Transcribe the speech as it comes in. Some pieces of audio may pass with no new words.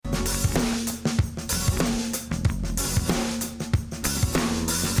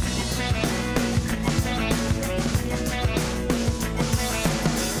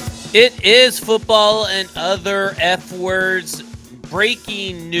It is football and other F words.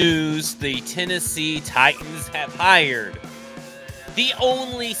 Breaking news: the Tennessee Titans have hired the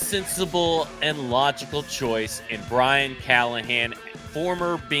only sensible and logical choice in Brian Callahan,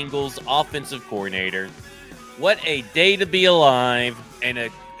 former Bengals offensive coordinator. What a day to be alive, and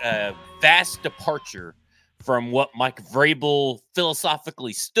a vast departure from what Mike Vrabel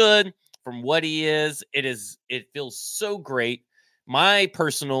philosophically stood, from what he is. It feels so great. My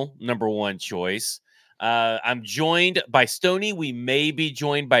personal number one choice. I'm joined by Stony. We may be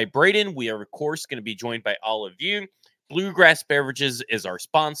joined by Braden. We are, of course, going to be joined by all of you. Bluegrass Beverages is our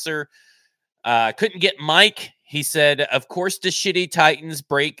sponsor. Couldn't get Mike. He said, of course, the shitty Titans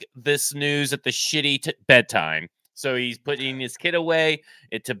break this news at the shitty bedtime. So he's putting his kid away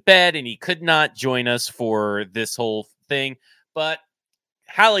to bed, and he could not join us for this whole thing. But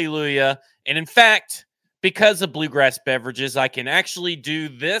hallelujah. And in fact, because of Bluegrass Beverages, I can actually do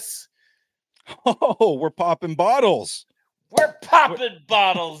this. Oh, we're popping bottles. We're popping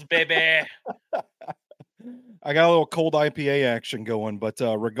bottles, baby. I got a little cold IPA action going, but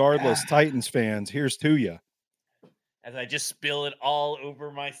regardless, Titans fans, here's to you. As I just spill it all over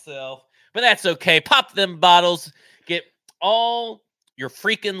myself. But that's okay. Pop them bottles. Get all your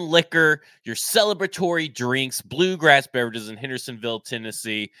freaking liquor, your celebratory drinks, Bluegrass Beverages in Hendersonville,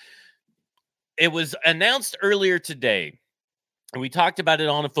 Tennessee. It was announced earlier today, and we talked about it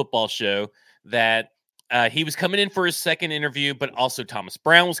on a football show, that he was coming in for his second interview, but also Thomas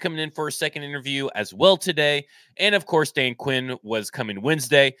Brown was coming in for a second interview as well today. And of course, Dan Quinn was coming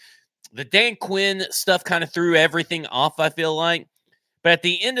Wednesday. The Dan Quinn stuff kind of threw everything off, I feel like. But at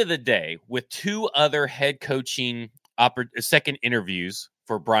the end of the day, with two other head coaching second interviews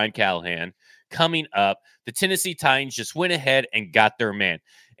for Brian Callahan coming up, the Tennessee Titans just went ahead and got their man.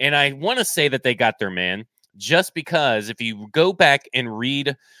 And I want to say that they got their man just because if you go back and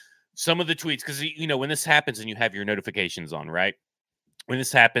read some of the tweets, because, you know, when this happens and you have your notifications on, right? When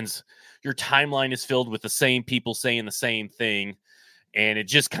this happens, your timeline is filled with the same people saying the same thing. And it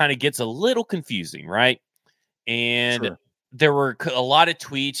just kind of gets a little confusing, right? And Sure. there were a lot of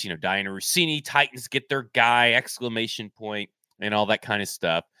tweets, you know, Diana Rossini, Titans get their guy, exclamation point, and all that kind of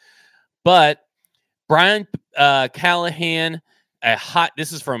stuff. But Brian Callahan,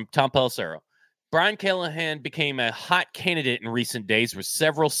 this is from Tom Pelissero. Brian Callahan became a hot candidate in recent days with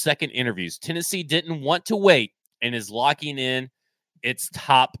several second interviews. Tennessee didn't want to wait and is locking in its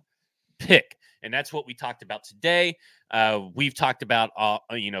top pick. And that's what we talked about today. We've talked about,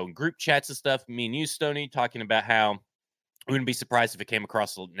 group chats and stuff. Me and you, Stoney, talking about how we wouldn't be surprised if it came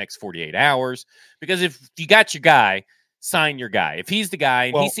across the next 48 hours. Because if you got your guy, sign your guy. If he's the guy,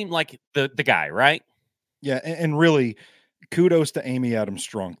 and he seemed like the guy, right? Yeah, and really, kudos to Amy Adams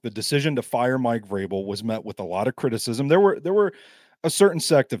Strunk. The decision to fire Mike Vrabel was met with a lot of criticism. There were a certain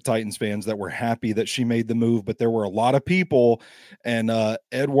sect of Titans fans that were happy that she made the move, but there were a lot of people, and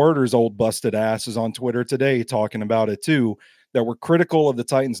Ed Werder's old busted ass is on Twitter today talking about it too, that were critical of the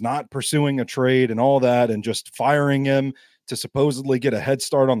Titans not pursuing a trade and all that and just firing him to supposedly get a head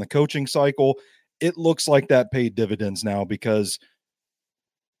start on the coaching cycle. It looks like that paid dividends now, because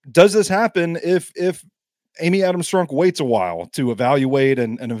does this happen if Amy Adams Strunk waits a while to evaluate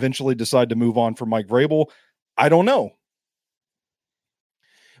and eventually decide to move on from Mike Vrabel? I don't know.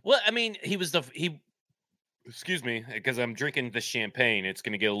 Well, I mean, excuse me, because I'm drinking the champagne. It's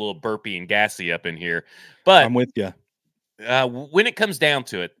going to get a little burpy and gassy up in here. But I'm with you. When it comes down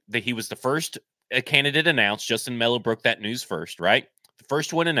to it, that he was the first candidate announced. Justin Mello broke that news first, right? The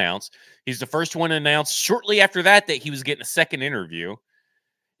first one announced. He's the first one announced shortly after that he was getting a second interview.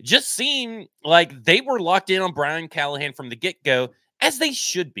 It just seemed like they were locked in on Brian Callahan from the get-go, as they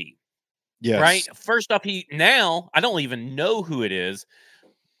should be. Yes. Right? First off, I don't even know who it is,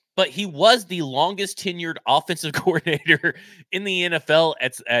 but he was the longest tenured offensive coordinator in the NFL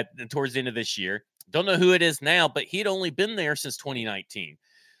at towards the end of this year. Don't know who it is now, but he'd only been there since 2019.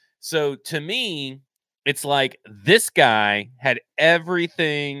 So to me, it's like this guy had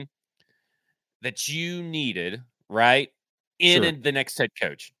everything that you needed, right? In the next head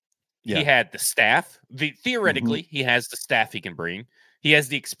coach. Yeah. He had the staff. Theoretically, he has the staff he can bring. He has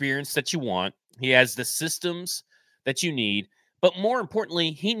the experience that you want. He has the systems that you need. But more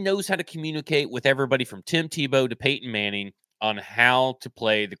importantly, he knows how to communicate with everybody from Tim Tebow to Peyton Manning on how to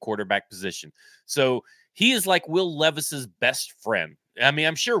play the quarterback position. So he is like Will Levis's best friend. I mean,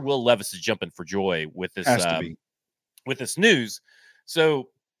 I'm sure Will Levis is jumping for joy with this news. So,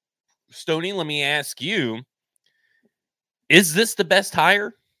 Stoney, let me ask you, is this the best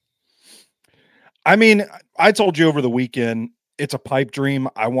hire? I mean, I told you over the weekend, it's a pipe dream.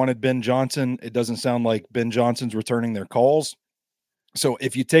 I wanted Ben Johnson. It doesn't sound like Ben Johnson's returning their calls. So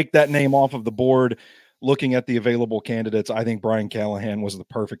if you take that name off of the board, looking at the available candidates, I think Brian Callahan was the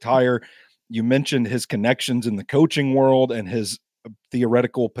perfect hire. You mentioned his connections in the coaching world and his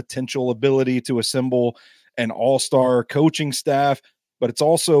theoretical potential ability to assemble an all-star coaching staff, but it's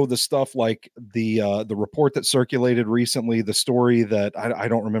also the stuff like the report that circulated recently, the story that I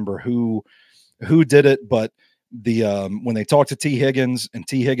don't remember who did it, but the when they talked to T. Higgins, and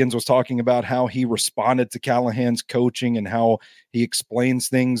T. Higgins was talking about how he responded to Callahan's coaching and how he explains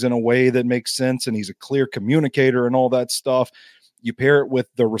things in a way that makes sense, and he's a clear communicator and all that stuff. You pair it with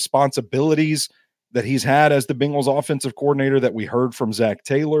the responsibilities that he's had as the Bengals offensive coordinator that we heard from Zach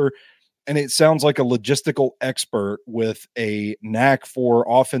Taylor, and it sounds like a logistical expert with a knack for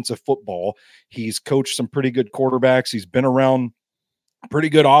offensive football. He's coached some pretty good quarterbacks. He's been around pretty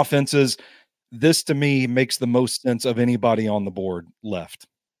good offenses. This to me makes the most sense of anybody on the board left.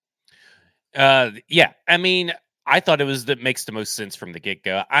 Yeah, I mean, I thought it was that makes the most sense from the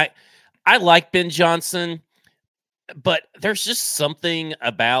get-go. I like Ben Johnson, but there's just something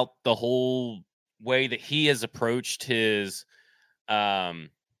about the whole way that he has approached his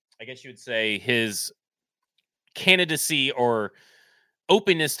I guess you would say his candidacy or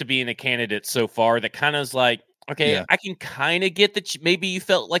openness to being a candidate so far that kind of is like, okay, Yeah. I can kind of get that maybe you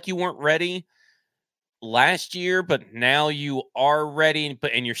felt like you weren't ready last year, but now you are ready,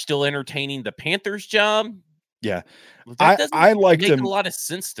 and you're still entertaining the Panthers job. Yeah. That doesn't I liked make a him. lot of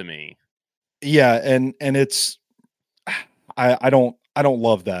sense to me. Yeah, and it's I don't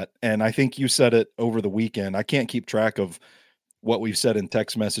love that. And I think you said it over the weekend. I can't keep track of what we've said in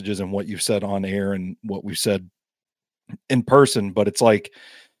text messages and what you've said on air and what we've said in person, but it's like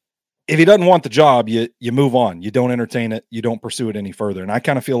if he doesn't want the job, you move on. You don't entertain it. You don't pursue it any further. And I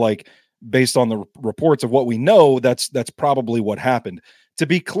kind of feel like, based on the reports of what we know, that's probably what happened. To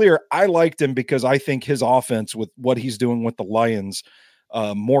be clear, I liked him because I think his offense with what he's doing with the Lions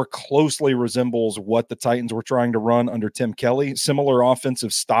more closely resembles what the Titans were trying to run under Tim Kelly. Similar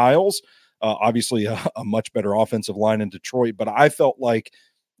offensive styles, obviously a much better offensive line in Detroit. But I felt like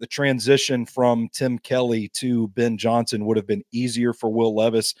the transition from Tim Kelly to Ben Johnson would have been easier for Will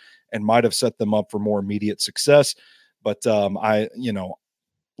Levis and might have set them up for more immediate success. But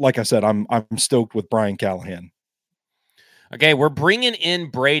like I said, I'm stoked with Brian Callahan. Okay, we're bringing in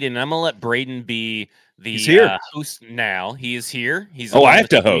Braden. I'm gonna let Braden be the host now. He is here. He's I have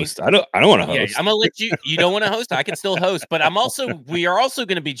to host. I don't want to host. Yeah, I'm gonna let you. You don't want to host. I can still host, but we are also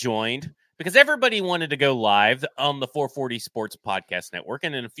going to be joined because everybody wanted to go live on the 440 Sports Podcast Network,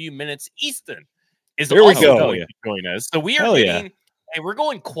 and in a few minutes, Easton is There we also go. going to join us. So we are getting. Hey, we're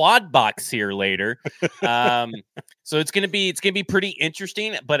going quad box here later. So it's gonna be pretty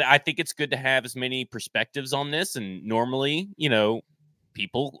interesting, but I think it's good to have as many perspectives on this. And normally,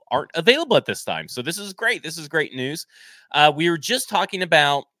 people aren't available at this time. So this is great. This is great news. We were just talking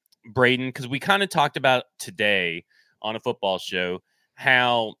about Braden because we kind of talked about today on a football show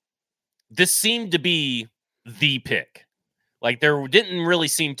how this seemed to be the pick. Like there didn't really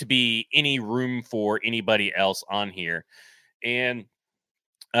seem to be any room for anybody else on here. And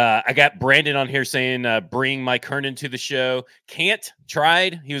I got Brandon on here saying, bring Mike Herndon to the show. Can't,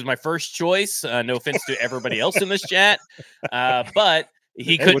 tried. He was my first choice. No offense to everybody else in this chat. But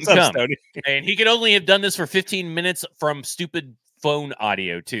he couldn't come. And he could only have done this for 15 minutes from stupid phone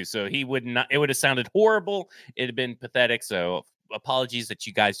audio, too. So it would have sounded horrible. It'd have been pathetic. So apologies that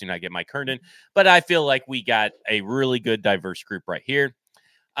you guys do not get Mike Herndon. But I feel like we got a really good, diverse group right here.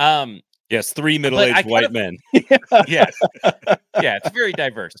 Yes, 3 middle-aged white men. Yes. Yeah, it's very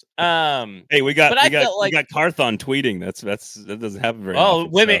diverse. Hey, we got Carthon tweeting. That doesn't happen very often. Oh,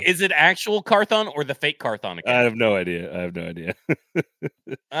 wait a minute. Is it actual Carthon or the fake Carthon account? I have no idea.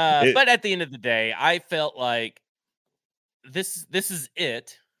 But at the end of the day, I felt like this is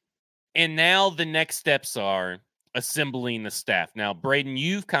it. And now the next steps are assembling the staff. Now, Braden,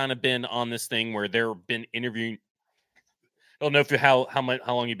 you've kind of been on this thing where they've been interviewing. I don't know if how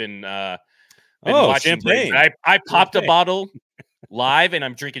long you've been watching champagne. I popped a bottle live and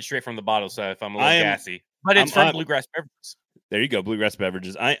I'm drinking straight from the bottle, so if I'm a little gassy. But it's from Bluegrass Beverages. There you go, Bluegrass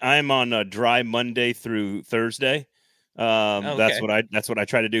Beverages. I'm on dry Monday through Thursday. Okay. That's what I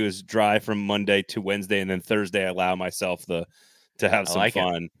try to do is dry from Monday to Wednesday, and then Thursday I allow myself to have some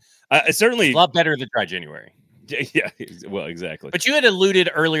fun. Certainly it's a lot better than dry January. Yeah, well, exactly. But you had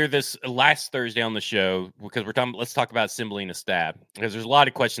alluded earlier this last Thursday on the show because let's talk about assembling a staff because there's a lot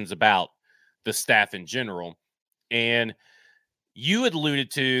of questions about the staff in general. And you had alluded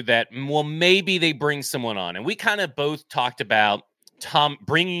to that, well, maybe they bring someone on. And we kind of both talked about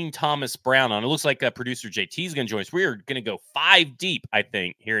bringing Thomas Brown on. It looks like producer JT is going to join us. We are going to go 5 deep, I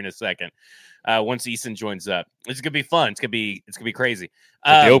think, here in a second. once Easton joins up. It's gonna be fun. It's gonna be crazy.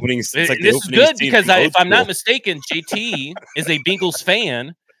 Like the openings. It's like this is good because if I'm not mistaken, JT is a Bengals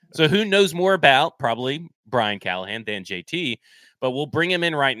fan, so who knows more about probably Brian Callahan than JT. But we'll bring him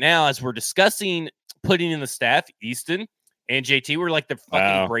in right now as we're discussing putting in the staff. Easton and JT were like the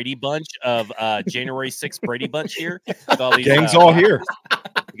fucking Brady Bunch of January 6th Brady Bunch here. With all these, Gang's all here.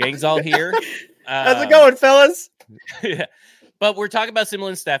 Gang's all here. How's it going, fellas? Yeah. But we're talking about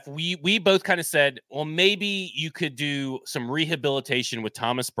Simlin staff. We both kind of said, well, maybe you could do some rehabilitation with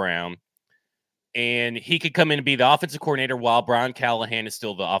Thomas Brown, and he could come in and be the offensive coordinator while Brian Callahan is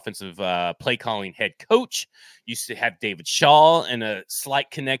still the offensive play calling head coach. You used to have David Shaw and a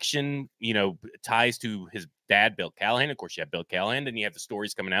slight connection, ties to his dad, Bill Callahan. Of course, you have Bill Callahan, and you have the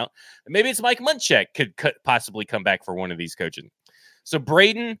stories coming out. And maybe it's Mike Munchak could possibly come back for one of these coaching. So,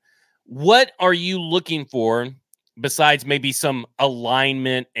 Braden, what are you looking for besides maybe some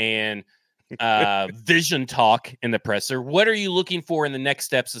alignment and vision talk in the presser? What are you looking for in the next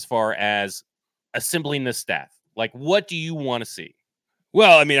steps as far as assembling the staff? Like, what do you want to see?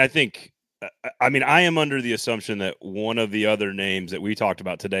 Well, I am under the assumption that one of the other names that we talked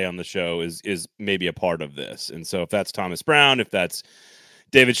about today on the show is maybe a part of this. And so if that's Thomas Brown, if that's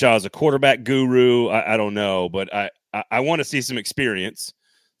David Shaw as a quarterback guru, I don't know, but I want to see some experience.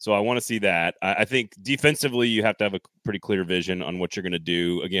 So I want to see that. I think defensively, you have to have a pretty clear vision on what you're going to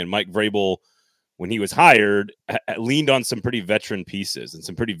do. Again, Mike Vrabel, when he was hired, leaned on some pretty veteran pieces and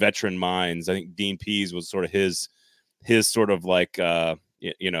some pretty veteran minds. I think Dean Pease was sort of his sort of like,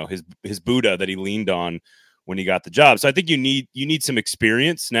 his Buddha that he leaned on when he got the job. So I think you need some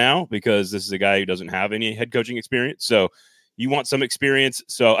experience now because this is a guy who doesn't have any head coaching experience. So you want some experience.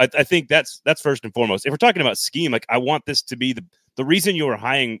 So I think that's first and foremost. If we're talking about scheme, like I want this to be the reason you are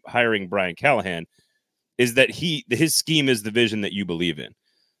hiring Brian Callahan is that his scheme is the vision that you believe in.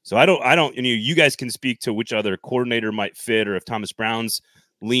 So I don't, you guys can speak to which other coordinator might fit, or if Thomas Brown's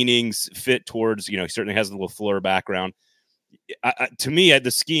leanings fit towards, he certainly has the LaFleur background. To me, at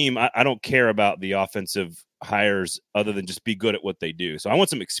the scheme, I don't care about the offensive hires other than just be good at what they do. So I want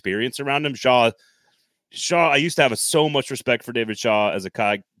some experience around him. Shaw, I used to have so much respect for David Shaw as a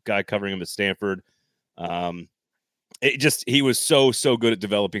guy covering him at Stanford. He was so good at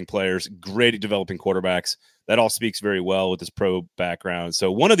developing players, great at developing quarterbacks. That all speaks very well with his pro background.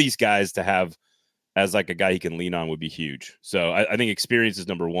 So one of these guys to have as like a guy he can lean on would be huge. So I think experience is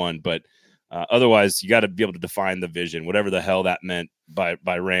number one, but otherwise you got to be able to define the vision, whatever the hell that meant by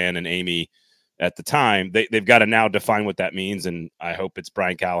Rand and Amy at the time. They've got to now define what that means, and I hope it's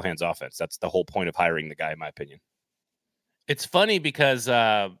Brian Callahan's offense. That's the whole point of hiring the guy, in my opinion. It's funny because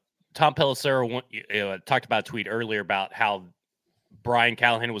Tom Pelissero talked about a tweet earlier about how Brian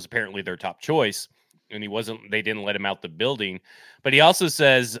Callahan was apparently their top choice, and they didn't let him out the building. But he also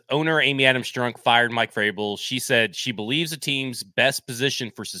says owner Amy Adams Strunk fired Mike Vrabel. She said she believes the team's best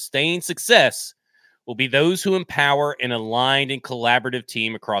position for sustained success will be those who empower an aligned and collaborative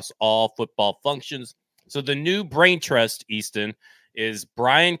team across all football functions. So the new brain trust, Easton, is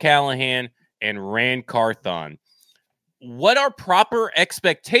Brian Callahan and Rand Carthon. What are proper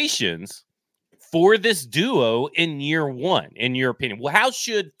expectations for this duo in year one, in your opinion? Well, how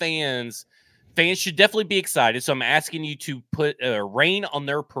should fans should definitely be excited. So I'm asking you to put rain on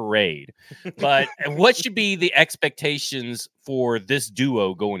their parade. But what should be the expectations for this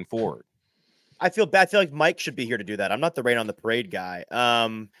duo going forward? I feel bad. I feel like Mike should be here to do that. I'm not the rain on the parade guy.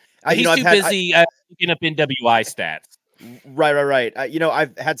 He's too busy looking up NWI stats. Right.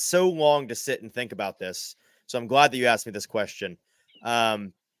 I've had so long to sit and think about this. So I'm glad that you asked me this question.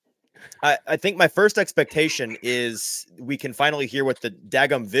 I think my first expectation is we can finally hear what the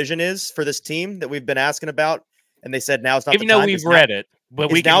daggum vision is for this team that we've been asking about. And they said now it's not even the time. Even though we've read it,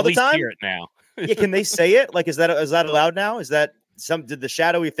 but we can at least hear it now. Yeah, can they say it? Like, is that allowed now? Is that did the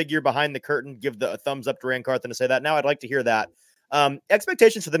shadowy figure behind the curtain give a thumbs up to Rand Carthon to say that? Now I'd like to hear that.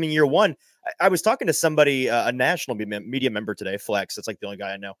 Expectations for them in year one. I was talking to somebody, a national media member today, Flex. That's like the only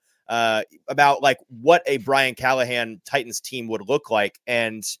guy I know, about like what a Brian Callahan Titans team would look like.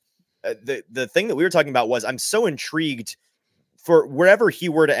 And the thing that we were talking about was I'm so intrigued for wherever he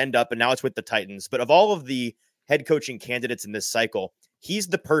were to end up. And now it's with the Titans. But of all of the head coaching candidates in this cycle, he's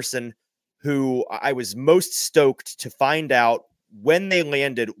the person who I was most stoked to find out when they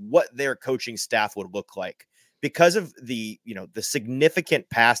landed what their coaching staff would look like, because of the significant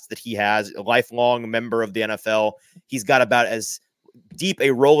past that he has, a lifelong member of the NFL. He's got about as deep a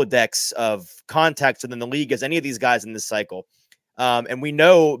Rolodex of contacts within the league as any of these guys in this cycle. And we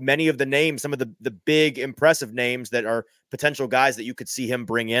know many of the names, some of the big impressive names that are potential guys that you could see him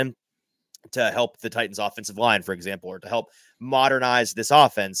bring in to help the Titans offensive line, for example, or to help modernize this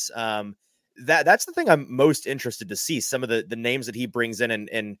offense. that's the thing I'm most interested to see, some of the names that he brings in,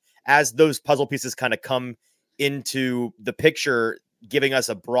 and as those puzzle pieces kind of come into the picture, giving us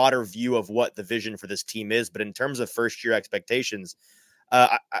a broader view of what the vision for this team is. But in terms of first year expectations,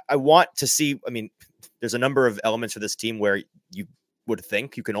 I want to see, I mean, there's a number of elements for this team where you would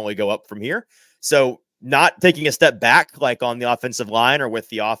think you can only go up from here. So not taking a step back, like on the offensive line or with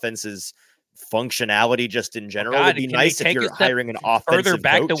the offense's functionality just in general, would be nice if you're hiring an offensive further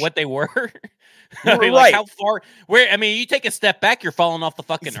back coach. to what they were. I mean, right. Like how far? Where? I mean, you take a step back, you're falling off the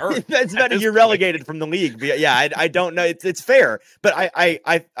fucking earth. That's better. You're relegated from the league. But yeah, I don't know. It's fair, but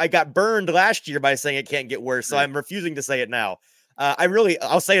I got burned last year by saying it can't get worse, so I'm refusing to say it now.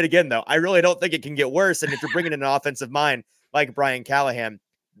 I'll say it again though. I really don't think it can get worse. And if you're bringing in an offensive mind like Brian Callahan,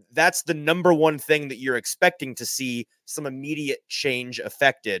 that's the number one thing that you're expecting to see some immediate change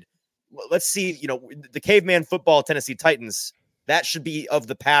affected. Let's see, the caveman football Tennessee Titans, that should be of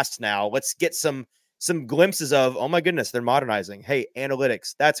the past now. Let's get some glimpses of, oh my goodness, they're modernizing. Hey,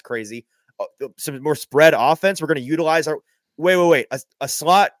 analytics, that's crazy. Some more spread offense. We're going to utilize our wait. A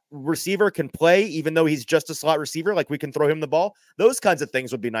slot receiver can play even though he's just a slot receiver. Like we can throw him the ball. Those kinds of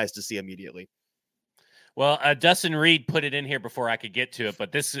things would be nice to see immediately. Well, Dustin Reed put it in here before I could get to it,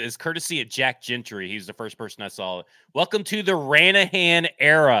 but this is courtesy of Jack Gentry. He's the first person I saw. Welcome to the Ranahan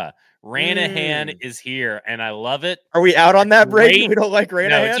era. Ranahan is here, and I love it. Are we out on that, Brady? We don't like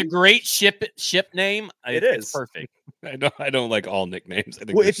Ranahan? No, it's a great ship name. It's perfect. I don't like all nicknames. I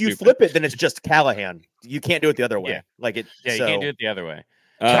think if you flip it, then it's just Callahan. You can't do it the other way. Yeah. You can't do it the other way.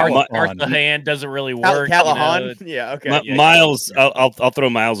 Callahan doesn't really work. Callahan, yeah, okay. Miles, I'll throw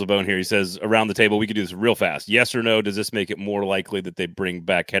Miles a bone here. He says around the table, we could do this real fast. Yes or no? Does this make it more likely that they bring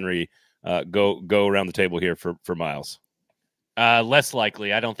back Henry? Go around the table here for Miles. Less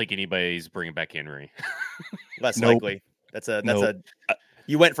likely. I don't think anybody's bringing back Henry. Less likely. That's a.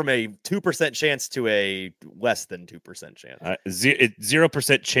 You went from a 2% chance to a less than 2% chance.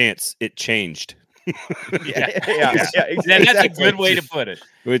 0% chance it changed. Yeah, exactly. That's a good way to put it.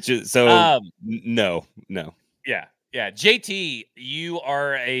 Which is so no. Yeah. JT, you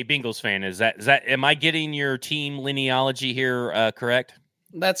are a Bengals fan. Is that? Am I getting your team lineology here correct?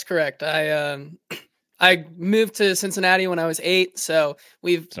 That's correct. I moved to Cincinnati when I was 8, so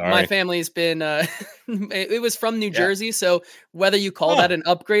my family's been it was from New Jersey, so whether you call that an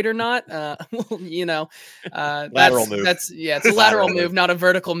upgrade or not, lateral move. It's a lateral move, not a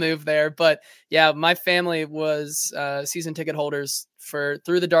vertical move there. But yeah, my family was season ticket holders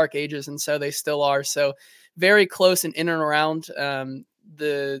through the dark ages, and so they still are. So very close and in and around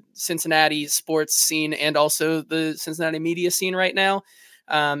the Cincinnati sports scene and also the Cincinnati media scene right now.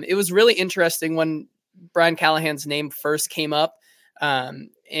 It was really interesting when Brian Callahan's name first came up.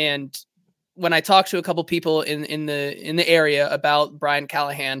 And when I talked to a couple people in the area about Brian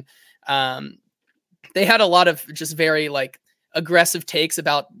Callahan, they had a lot of just very aggressive takes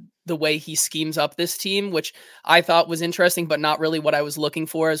about the way he schemes up this team, which I thought was interesting, but not really what I was looking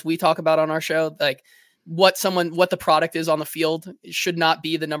for. As we talk about on our show, what the product is on the field should not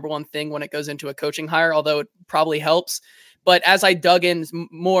be the number one thing when it goes into a coaching hire, although it probably helps. But as I dug in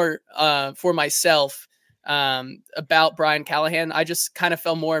more for myself about Brian Callahan, I just kind of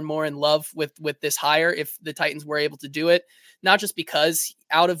fell more and more in love with this hire if the Titans were able to do it. Not just because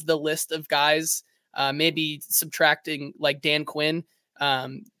out of the list of guys, maybe subtracting Dan Quinn,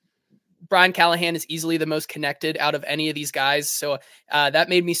 Brian Callahan is easily the most connected out of any of these guys. So that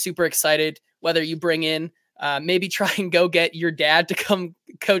made me super excited. Whether you bring in maybe try and go get your dad to come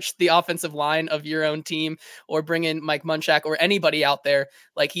coach the offensive line of your own team, or bring in Mike Munchak or anybody out there.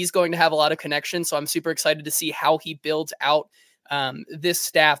 He's going to have a lot of connections. So I'm super excited to see how he builds out this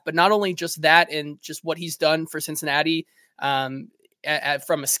staff, but not only just that, and just what he's done for Cincinnati from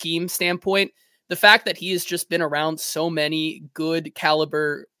a scheme standpoint. The fact that he has just been around so many good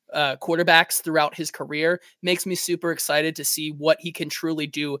caliber quarterbacks throughout his career makes me super excited to see what he can truly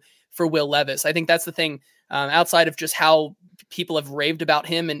do for Will Levis. I think that's the thing, outside of just how people have raved about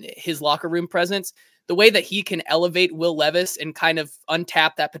him and his locker room presence, the way that he can elevate Will Levis and kind of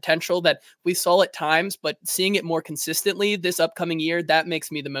untap that potential that we saw at times, but seeing it more consistently this upcoming year, that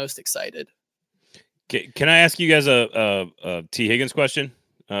makes me the most excited. Can I ask you guys a T. Higgins question?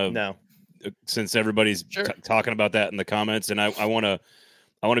 No. Since everybody's talking about that in the comments, and I want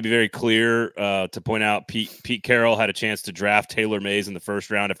to be very clear to point out Pete Carroll had a chance to draft Taylor Mays in the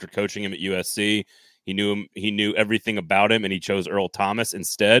first round after coaching him at USC. He knew him. He knew everything about him, and he chose Earl Thomas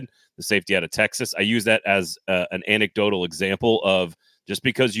instead, the safety out of Texas. I use that as an anecdotal example of just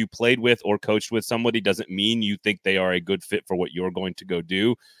because you played with or coached with somebody doesn't mean you think they are a good fit for what you're going to go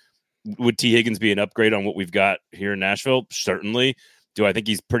do. Would T. Higgins be an upgrade on what we've got here in Nashville? Certainly. Do I think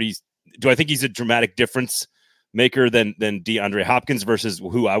he's pretty do I think he's a dramatic difference maker than DeAndre Hopkins versus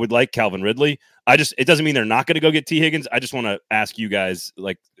who I would like, Calvin Ridley? It doesn't mean they're not going to go get T. Higgins. I just want to ask you guys,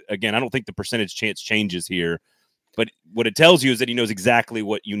 like, again, I don't think the percentage chance changes here, but what it tells you is that he knows exactly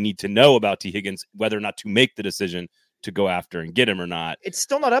what you need to know about T. Higgins, whether or not to make the decision to go after and get him or not. It's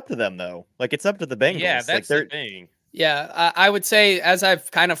still not up to them though. Like it's up to the Bengals. Yeah, that's like, the thing. Yeah, I would say as I've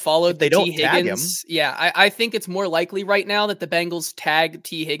kind of followed they the don't T. tag Higgins, I think it's more likely right now that the Bengals tag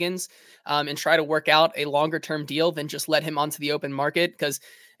T. Higgins and try to work out a longer term deal than just let him onto the open market. Because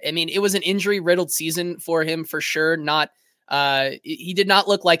I mean, it was an injury riddled season for him for sure. He did not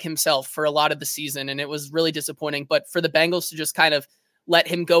look like himself for a lot of the season, and it was really disappointing. But for the Bengals to just kind of let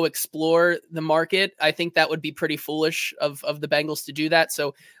him go explore the market, I think that would be pretty foolish of the Bengals to do that.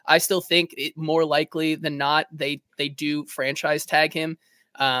 So I still think it more likely than not they do franchise tag him.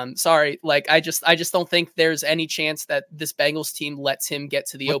 Sorry, like I just don't think there's any chance that this Bengals team lets him get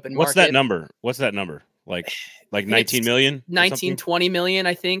to the open market. What's that number? Like 19 million? 19, 20 million,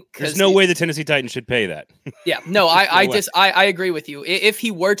 I think. There's no way the Tennessee Titans should pay that. Yeah, no, I agree with you. If he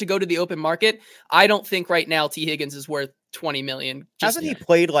were to go to the open market, I don't think right now T. Higgins is worth 20 million. Hasn't he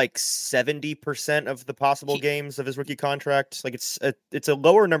played like 70% of the possible games of his rookie contract? Like it's a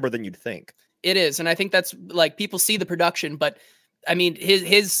lower number than you'd think. It is, and I think that's like people see the production, but I mean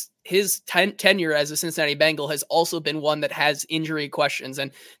his tenure as a Cincinnati Bengal has also been one that has injury questions,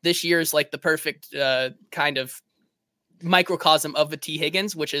 and this year is like the perfect kind of microcosm of the T.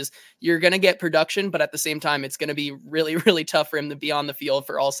 Higgins, which is you're going to get production, but at the same time, it's going to be really, really tough for him to be on the field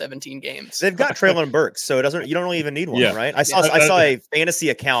for all 17 games. They've got Treylon Burks, so you don't really even need one, right? I saw a fantasy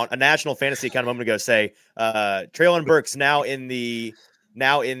account, a national fantasy account a moment ago say Treylon Burks now in the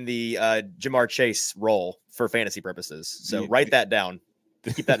Jamar Chase role for fantasy purposes. So write that down.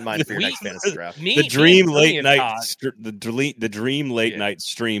 Keep that in mind for your next fantasy draft. The dream late night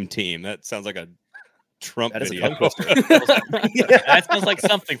stream team. That sounds like a Trump video. That sounds like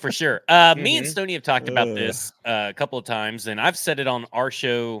something for sure. Me and Stoney have talked about this a couple of times, and I've said it on our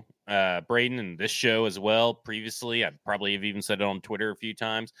show, Braden, and this show as well previously. I probably have even said it on Twitter a few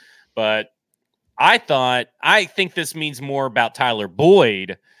times, but I think this means more about Tyler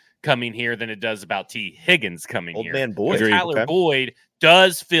Boyd coming here than it does about T. Higgins coming here. Old man Boyd. Tyler Boyd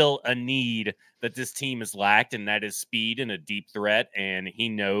does fill a need that this team has lacked, and that is speed and a deep threat, and he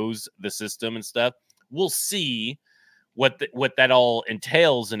knows the system and stuff. We'll see what that all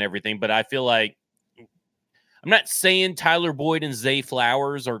entails and everything, but I feel like I'm not saying Tyler Boyd and Zay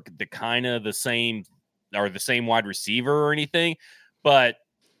Flowers are the same wide receiver or anything, but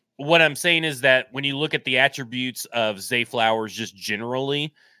what I'm saying is that when you look at the attributes of Zay Flowers, just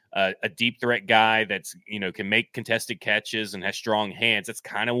generally, a deep threat guy that's can make contested catches and has strong hands, that's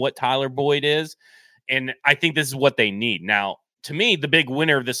kind of what Tyler Boyd is, and I think this is what they need now. To me, the big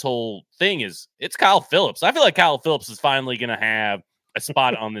winner of this whole thing it's Kyle Phillips. I feel like Kyle Phillips is finally going to have a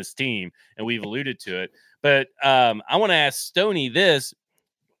spot on this team, and we've alluded to it. But I want to ask Stoney this.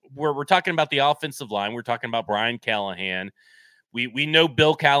 We're talking about the offensive line. We're talking about Brian Callahan. We know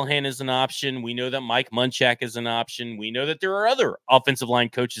Bill Callahan is an option. We know that Mike Munchak is an option. We know that there are other offensive line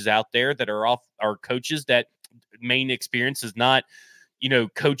coaches out there that are coaches that main experience is not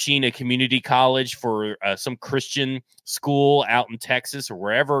coaching a community college for some Christian school out in Texas or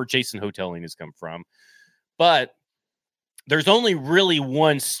wherever Jason Hoteling has come from. But there's only really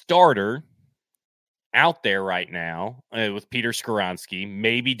one starter out there right now with Peter Skoronski,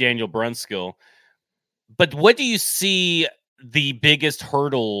 maybe Daniel Brunskill. But what do you see the biggest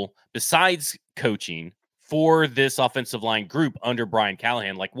hurdle besides coaching for this offensive line group under Brian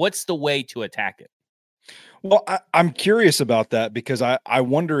Callahan? Like, what's the way to attack it? Well, I'm curious about that because I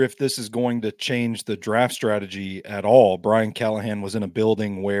wonder if this is going to change the draft strategy at all. Brian Callahan was in a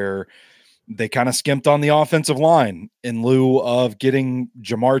building where they kind of skimped on the offensive line in lieu of getting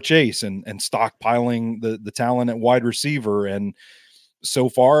Jamar Chase and stockpiling the talent at wide receiver. And so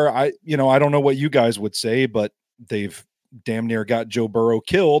far, I don't know what you guys would say, but they've damn near got Joe Burrow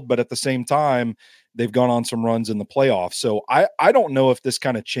killed. But at the same time, they've gone on some runs in the playoffs. So I don't know if this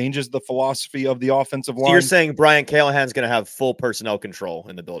kind of changes the philosophy of the offensive line. So you're saying Brian Callahan's going to have full personnel control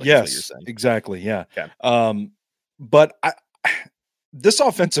in the building? Yes, is what you're saying. Exactly. Yeah. Okay. But this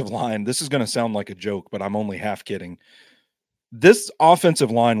offensive line, this is going to sound like a joke, but I'm only half kidding. This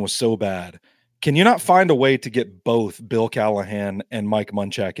offensive line was so bad. Can you not find a way to get both Bill Callahan and Mike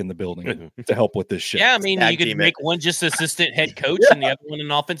Munchak in the building to help with this shit? Yeah, I mean, you could make one just assistant head coach and the other one an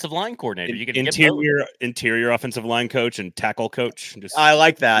offensive line coordinator. You could interior offensive line coach and tackle coach. I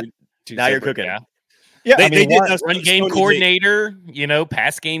like that. Now you're cooking. Yeah, they did run game coordinator,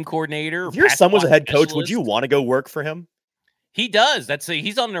 pass game coordinator. If your son was a head coach, would you want to go work for him? He does.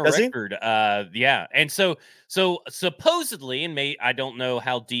 He's on the Does he? record. Yeah. And so supposedly, and I don't know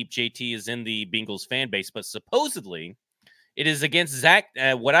how deep JT is in the Bengals fan base, but supposedly it is against Zach.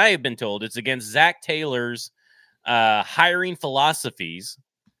 What I have been told, it's against Zach Taylor's hiring philosophies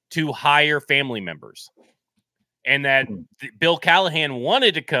to hire family members. And that Bill Callahan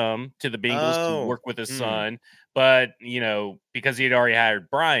wanted to come to the Bengals to work with his son, but because he had already hired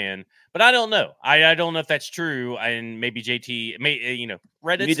Brian. But I don't know. I don't know if that's true. And maybe JT,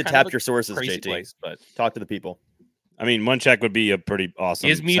 Reddit's You need to kind tap of your sources, crazy JT. place, but talk to the people. I mean, Munchak would be a pretty awesome. He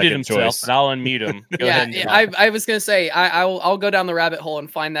has muted himself, choice. but I'll unmute him. Go ahead. I was gonna say I'll go down the rabbit hole and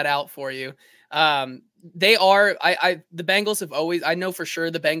find that out for you. They are the Bengals have always, I know for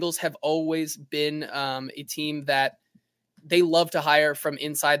sure the Bengals have always been a team that they love to hire from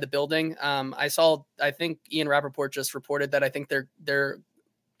inside the building. I think Ian Rappaport just reported that I think they're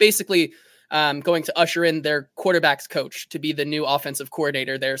basically going to usher in their quarterback's coach to be the new offensive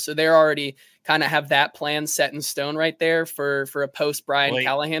coordinator there. So they're already kind of have that plan set in stone right there for a post Brian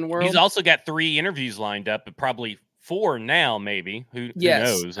Callahan world. He's also got 3 interviews lined up, but probably 4 now, maybe. Who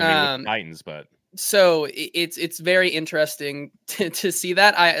knows? I mean, with the Titans, but so it's very interesting to see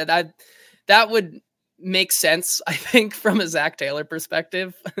that. That would make sense, I think, from a Zach Taylor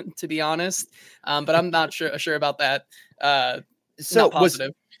perspective, to be honest. But I'm not sure about that. So not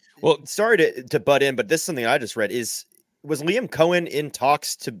positive. Sorry to butt in, but this is something I just read. Was Liam Cohen in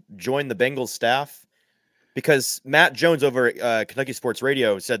talks to join the Bengals staff? Because Matt Jones over at Kentucky Sports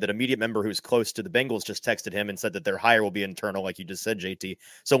Radio said that a media member who's close to the Bengals just texted him and said that their hire will be internal, like you just said, JT.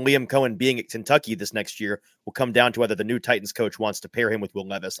 So Liam Cohen being at Kentucky this next year will come down to whether the new Titans coach wants to pair him with Will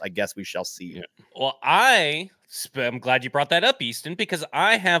Levis. I guess we shall see. Yeah. Well, I'm glad you brought that up, Easton, because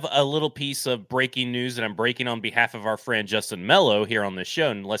I have a little piece of breaking news that I'm breaking on behalf of our friend Justin Mello here on this show,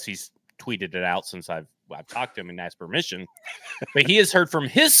 unless he's tweeted it out since I've talked to him and asked permission. But he has heard from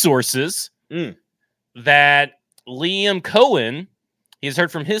his sources that Liam Cohen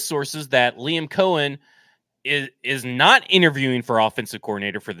is not interviewing for offensive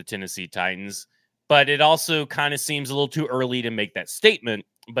coordinator for the Tennessee Titans, but it also kind of seems a little too early to make that statement,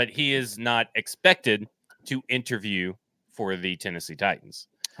 but he is not expected to interview for the Tennessee Titans.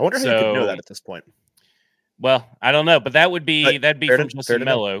 I wonder how you could know that at this point. Well, I don't know, but that'd be from Justin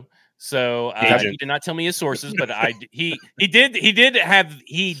Mello. So he did not tell me his sources, but he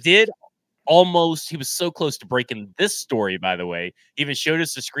was so close to breaking this story, by the way. He even showed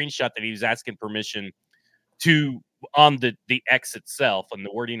us a screenshot that he was asking permission on the X itself, and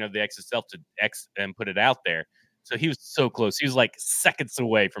the wording of the X itself to X and put it out there. So he was so close. He was like seconds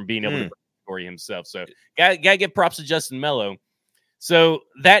away from being able to break the story himself. So gotta give props to Justin Mello. So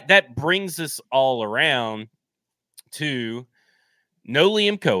that brings us all around to no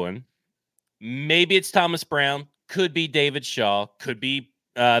Liam Cohen. Maybe it's Thomas Brown. Could be David Shaw. Could be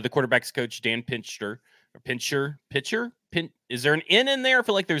the quarterback's coach, Dan Pincher. Is there an N in there? I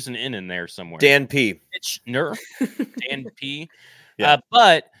feel like there's an N in there somewhere. Dan P. Dan P. Yeah.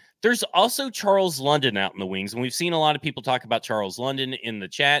 But there's also Charles London out in the wings, and we've seen a lot of people talk about Charles London in the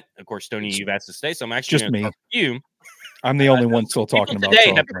chat. Of course, Tony, you've asked to stay, so I'm actually just going to talk to you. I'm the only one still talking about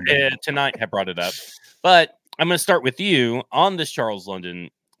tonight have brought it up, but I'm going to start with you on this Charles London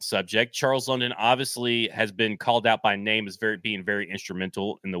subject. Charles London obviously has been called out by name as being very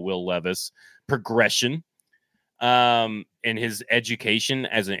instrumental in the Will Levis progression in his education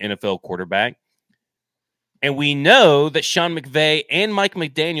as an NFL quarterback. And we know that Sean McVay and Mike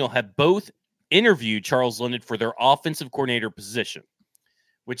McDaniel have both interviewed Charles London for their offensive coordinator position,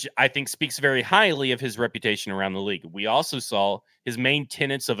 which I think speaks very highly of his reputation around the league. We also saw his main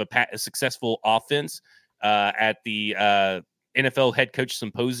tenets of a successful offense at the NFL head coach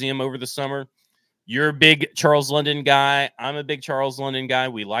symposium over the summer. You're a big Charles London guy. I'm a big Charles London guy.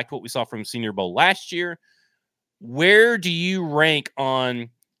 We liked what we saw from Senior Bowl last year. Where do you rank on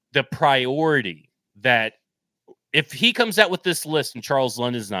the priority that if he comes out with this list and Charles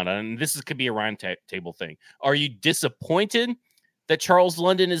London's not on, and could be a round table thing, are you disappointed that Charles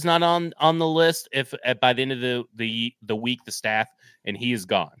London is not on the list if by the end of the week, the staff and he is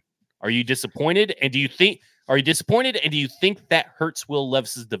gone? Are you disappointed? And do you think that hurts Will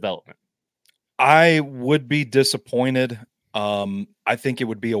Levis's development? I would be disappointed. I think it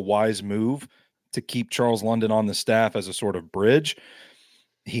would be a wise move to keep Charles London on the staff as a sort of bridge.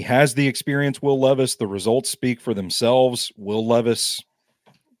 He has the experience, Will Levis. The results speak for themselves. Will Levis,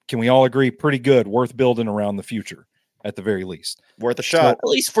 can we all agree, pretty good, worth building around the future at the very least. Worth a shot. At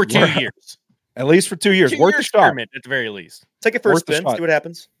least for 2 years. At least for 2 years. Worth a shot. At the very least. Take it for a spin, see what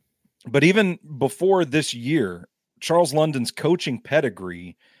happens. But even before this year, Charles London's coaching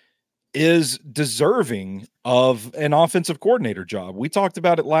pedigree is deserving of an offensive coordinator job. We talked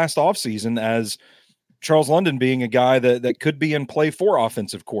about it last offseason as Charles London being a guy that could be in play for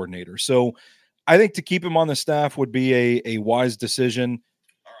offensive coordinator. So I think to keep him on the staff would be a wise decision.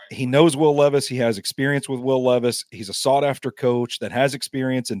 He knows Will Levis. He has experience with Will Levis. He's a sought after coach that has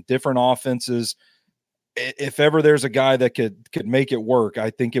experience in different offenses. If ever there's a guy that could make it work, I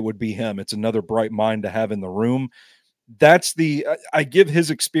think it would be him. It's another bright mind to have in the room. That's I give his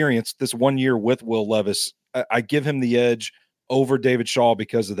experience this 1 year with Will Levis. I give him the edge over David Shaw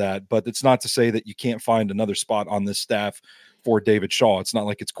because of that. But it's not to say that you can't find another spot on this staff for David Shaw. It's not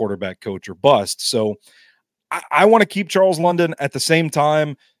like it's quarterback coach or bust. So I want to keep Charles London. At the same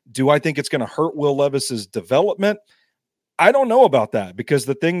time, do I think it's going to hurt Will Levis's development? I don't know about that, because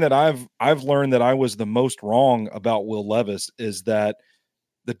the thing that I've learned that I was the most wrong about Will Levis is that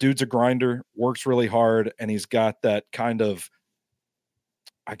the dude's a grinder, works really hard, and he's got that kind of,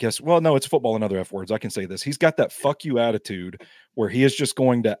 I guess, well, no, it's football and other F words. I can say this. He's got that fuck you attitude where he is just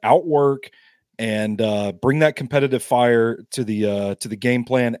going to outwork and bring that competitive fire to the game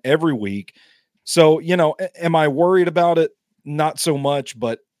plan every week. So, am I worried about it? Not so much,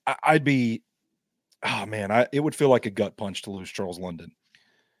 but I'd be, oh man, it would feel like a gut punch to lose Charles London.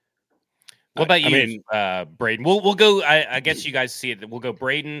 What about you, Braden? We'll go. I guess you guys see it. We'll go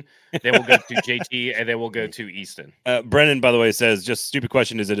Braden, then we'll go to JT, and then we'll go to Easton. Brennan, by the way, says, just stupid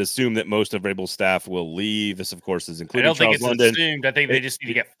question: is it assumed that most of Vrabel's staff will leave? This, of course, is including Charles London. It's assumed. I think they just need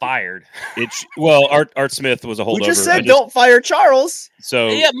to get fired. Art Smith was a holdover. We just said don't fire Charles. So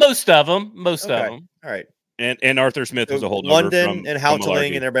yeah, most of them. Of them. All right. And Arthur Smith was a holdover. London and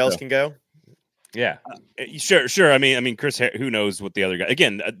Houteling and everybody else can go. Yeah, sure. I mean, Chris, who knows what the other guy?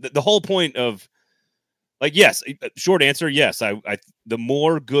 Again, the whole point of, like, yes, short answer, yes. I the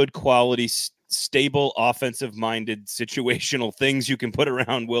more good quality, stable, offensive-minded, situational things you can put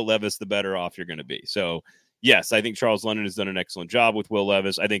around Will Levis, the better off you're going to be. So, yes, I think Charles London has done an excellent job with Will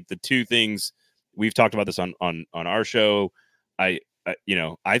Levis. I think the two things we've talked about this on our show. I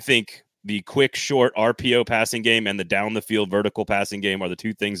think the quick, short RPO passing game and the down the field vertical passing game are the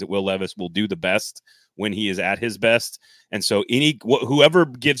two things that Will Levis will do the best when he is at his best. And so whoever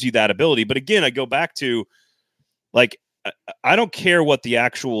gives you that ability, but again, I go back to, like, I don't care what the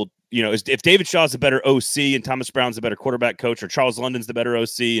actual, if David Shaw's a better OC and Thomas Brown's a better quarterback coach, or Charles London's the better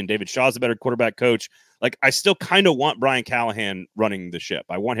OC and David Shaw's a better quarterback coach. Like, I still kind of want Brian Callahan running the ship.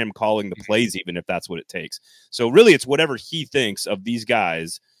 I want him calling the plays, even if that's what it takes. So really it's whatever he thinks of these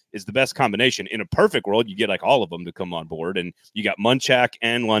guys is the best combination. In a perfect world, you get like all of them to come on board, and you got Munchak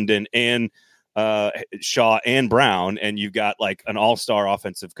and London and Shaw and Brown, and you've got like an all-star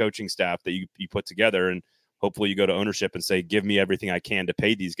offensive coaching staff that you put together, and hopefully you go to ownership and say, give me everything I can to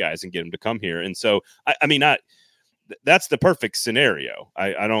pay these guys and get them to come here. And so, that's the perfect scenario.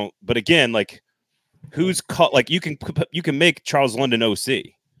 I don't, but again, like, who's caught, like, you can make Charles London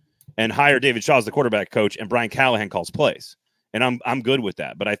OC and hire David Shaw as the quarterback coach, and Brian Callahan calls plays. And I'm good with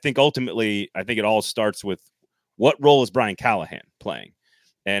that. But I think ultimately, it all starts with what role is Brian Callahan playing?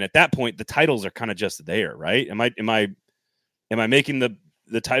 And at that point, the titles are kind of just there, right? Am I making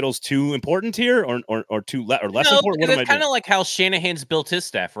the titles too important here, or too less important? It's kind of like how Shanahan's built his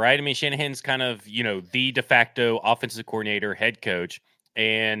staff, right? I mean, Shanahan's kind of, the de facto offensive coordinator, head coach,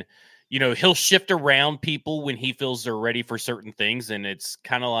 and he'll shift around people when he feels they're ready for certain things. And it's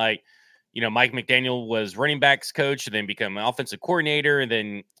kind of like, Mike McDaniel was running backs coach, and then become an offensive coordinator. And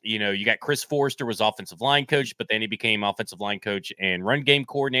then, you got Chris Forrester was offensive line coach, but then he became offensive line coach and run game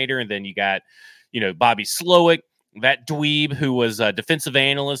coordinator. And then you got, Bobby Slowick, that dweeb who was a defensive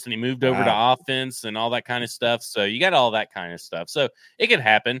analyst, and he moved over to offense and all that kind of stuff. So you got all that kind of stuff. So it could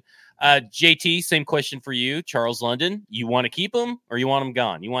happen. JT, same question for you. Charles London, you want to keep him or you want him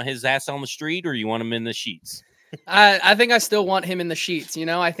gone? You want his ass on the street or you want him in the sheets? I think I still want him in the sheets.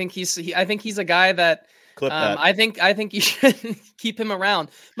 I think he's a guy that, that. I think you should keep him around,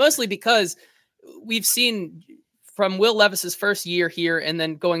 mostly because we've seen from Will Levis's first year here and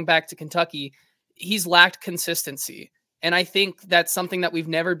then going back to Kentucky, he's lacked consistency. And I think that's something that we've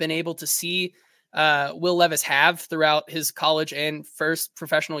never been able to see Will Levis have throughout his college and first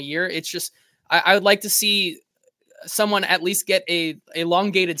professional year. It's just, I would like to see someone at least get a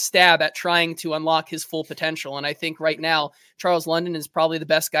elongated stab at trying to unlock his full potential. And I think right now, Charles London is probably the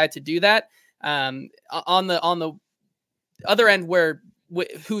best guy to do that. On the other end,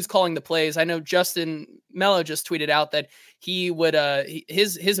 who's calling the plays, I know Justin Mello just tweeted out that he would,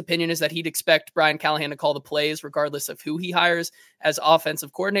 his opinion is that he'd expect Brian Callahan to call the plays regardless of who he hires as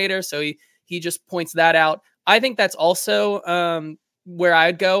offensive coordinator. So he just points that out. I think that's also where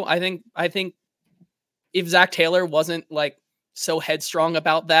I'd go. I think if Zach Taylor wasn't like so headstrong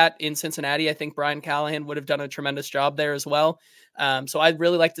about that in Cincinnati. I think Brian Callahan would have done a tremendous job there as well. So I'd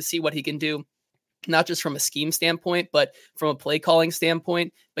really like to see what he can do, not just from a scheme standpoint, but from a play calling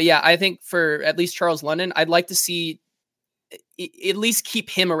standpoint. But yeah, I think for at least Charles London, I'd like to see at least keep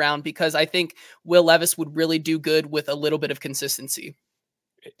him around, because I think Will Levis would really do good with a little bit of consistency.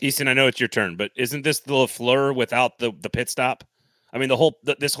 Easton, I know it's your turn, but isn't this the LaFleur without the pit stop? I mean,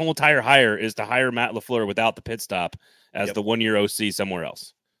 this whole entire hire is to hire Matt LaFleur without the pit stop as the 1 year OC somewhere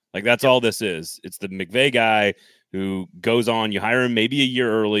else. Like, that's all this is. It's the McVay guy who goes on. You hire him maybe a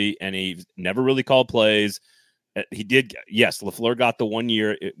year early, and he never really called plays. He did. Yes, LaFleur got the 1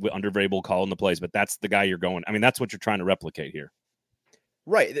 year under Vrabel calling the plays, but that's the guy you're going. I mean, that's what you're trying to replicate here.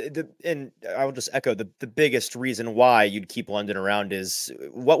 Right. And I will just echo the biggest reason why you'd keep London around is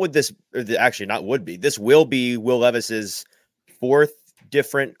what would this, actually not would be, this will be Will Levis's fourth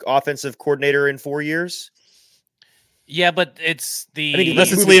different offensive coordinator in 4 years. Yeah, but it's the. I mean,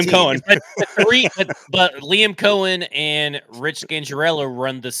 unless it's Liam Cohen. But Liam Cohen and Rich Scangarello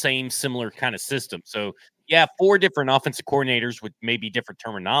run the same similar kind of system. So, yeah, 4 different offensive coordinators with maybe different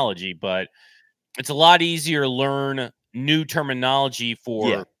terminology, but it's a lot easier to learn new terminology for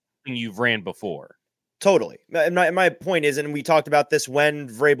something you've ran before. Totally. My point is, and we talked about this when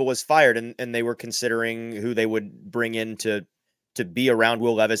Vrabel was fired, and they were considering who they would bring in to be around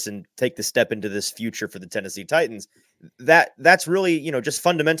Will Levis and take the step into this future for the Tennessee Titans. That's really, just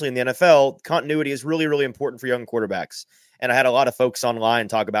fundamentally in the NFL, continuity is really, really important for young quarterbacks. And I had a lot of folks online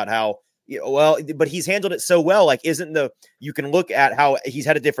talk about how, but he's handled it so well. Like, you can look at how he's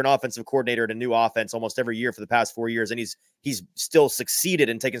had a different offensive coordinator and a new offense almost every year for the past 4 years, and he's still succeeded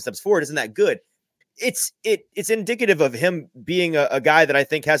in taking steps forward. Isn't that good? It's indicative of him being a guy that I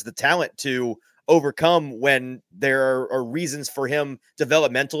think has the talent to overcome when there are reasons for him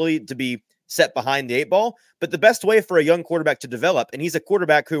developmentally to be set behind the 8 ball. But the best way for a young quarterback to develop, and he's a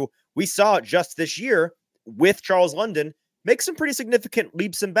quarterback who we saw just this year with Charles London make some pretty significant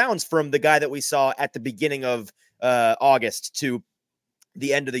leaps and bounds from the guy that we saw at the beginning of August to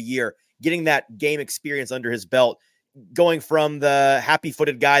the end of the year, getting that game experience under his belt, going from the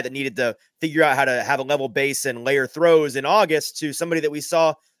happy-footed guy that needed to figure out how to have a level base and layer throws in August to somebody that we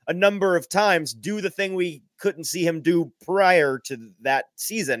saw a number of times do the thing we couldn't see him do prior to that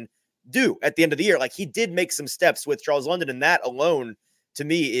season do at the end of the year. Like, he did make some steps with Charles London, and that alone to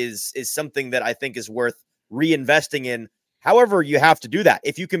me is something that I think is worth reinvesting in. However, you have to do that.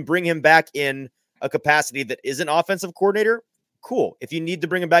 If you can bring him back in a capacity that isn't offensive coordinator, cool. If you need to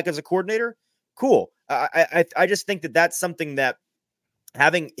bring him back as a coordinator, cool. I just think that that's something that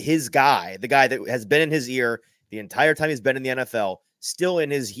having his guy, the guy that has been in his ear the entire time he's been in the NFL, still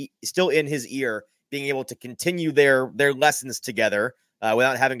in his ear, being able to continue their lessons together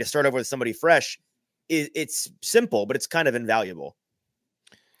without having to start over with somebody fresh, it's simple, but it's kind of invaluable.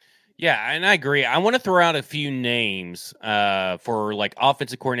 Yeah, and I agree. I want to throw out a few names for like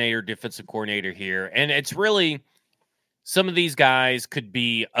offensive coordinator, defensive coordinator here. And it's really, some of these guys could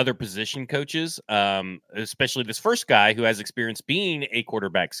be other position coaches, especially this first guy who has experience being a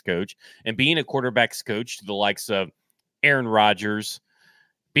quarterback's coach and being a quarterback's coach to the likes of Aaron Rodgers,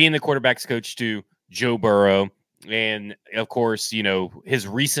 being the quarterback's coach to Joe Burrow. And of course, his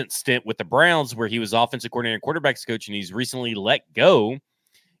recent stint with the Browns where he was offensive coordinator and quarterback's coach, and he's recently let go.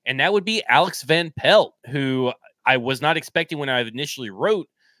 And that would be Alex Van Pelt, who I was not expecting when I initially wrote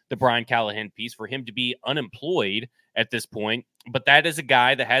the Brian Callahan piece for him to be unemployed at this point. But that is a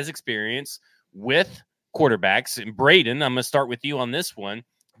guy that has experience with quarterbacks. And Braden, I'm going to start with you on this one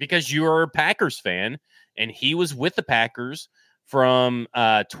because you are a Packers fan, and he was with the Packers from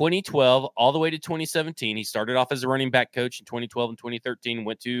 2012 all the way to 2017. He started off as a running back coach in 2012 and 2013,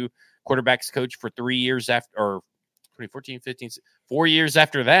 went to quarterbacks coach for 3 years after, or 2014, 15, 4 years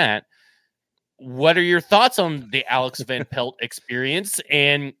after that. What are your thoughts on the Alex Van Pelt experience?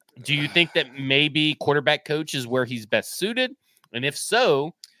 And do you think that maybe quarterback coach is where he's best suited? And if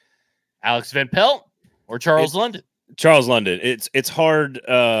so, Alex Van Pelt or Charles London? Charles London. It's hard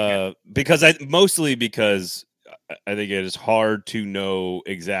because I think it is hard to know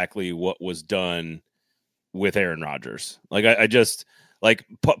exactly what was done with Aaron Rodgers. Like I just like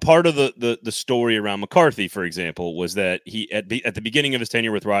part of the story around McCarthy, for example, was that he at the beginning of his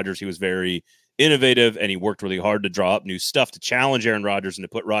tenure with Rodgers, he was very innovative and he worked really hard to draw up new stuff to challenge Aaron Rodgers and to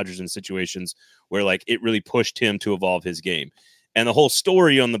put Rodgers in situations where like it really pushed him to evolve his game. And the whole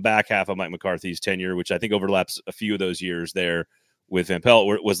story on the back half of Mike McCarthy's tenure, which I think overlaps a few of those years there with Van Pelt,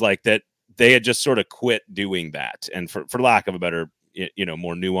 was like that they had just sort of quit doing that. And for lack of a better,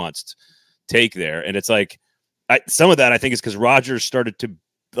 more nuanced take there. And it's like, some of that I think is because Rodgers started to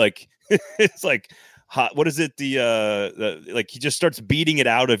like, it's like what is it? The like he just starts beating it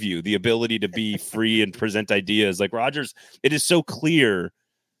out of you, the ability to be free and present ideas. Like Rodgers, it is so clear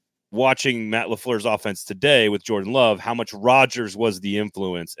watching Matt LaFleur's offense today with Jordan Love how much Rodgers was the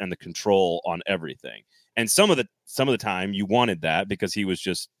influence and the control on everything. And some of the time you wanted that because he was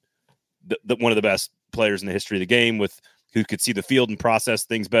just one of the best players in the history of the game who could see the field and process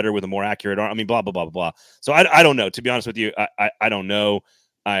things better with a more accurate arm. I mean, blah, blah, blah, blah, blah. So I don't know. To be honest with you, I don't know.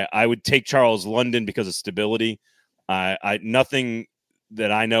 I would take Charles London because of stability. Nothing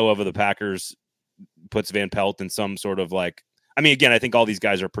that I know of the Packers puts Van Pelt in some sort of like, I mean, again, I think all these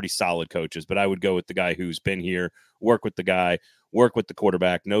guys are pretty solid coaches, but I would go with the guy who's been here, work with the guy, work with the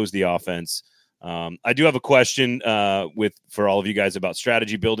quarterback, knows the offense. I do have a question for all of you guys about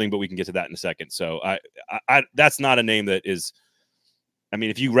strategy building, but we can get to that in a second. So I that's not a name that is, I mean,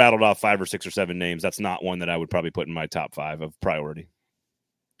 if you rattled off 5 or 6 or 7 names, that's not one that I would probably put in my top 5 of priority.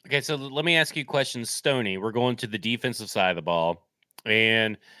 Okay, so let me ask you questions, Stoney. We're going to the defensive side of the ball,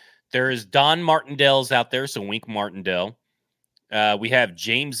 and there is Don Martindale's out there, so Wink Martindale. We have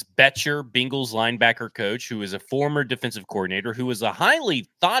James Betcher, Bengals linebacker coach, who is a former defensive coordinator, who is a highly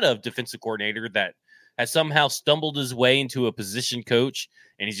thought of defensive coordinator that has somehow stumbled his way into a position coach,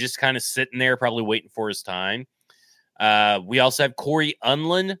 and he's just kind of sitting there probably waiting for his time. We also have Corey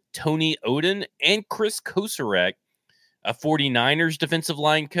Unlin, Tony Oden, and Chris Kosarek, a 49ers defensive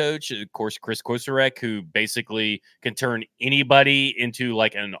line coach. Of course, Chris Kosarek, who basically can turn anybody into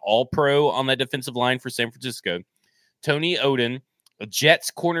like an all-pro on that defensive line for San Francisco. Tony Oden, a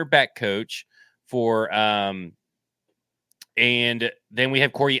Jets cornerback coach for, and then we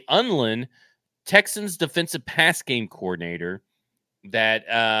have Corey Unlin, Texans defensive pass game coordinator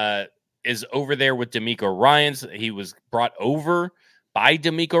that is over there with D'Amico Ryans. He was brought over by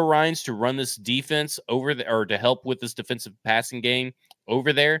D'Amico Ryans to run this defense over there, or to help with this defensive passing game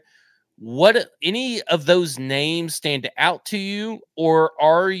over there. What, any of those names stand out to you, or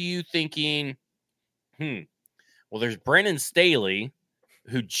are you thinking, well, there's Brandon Staley,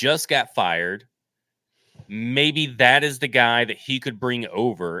 who just got fired. Maybe that is the guy that he could bring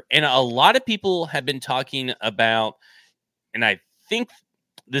over. And a lot of people have been talking about, and I think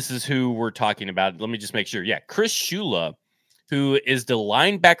this is who we're talking about. Let me just make sure. Yeah, Chris Shula, who is the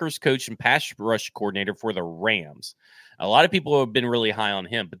linebackers coach and pass rush coordinator for the Rams. A lot of people have been really high on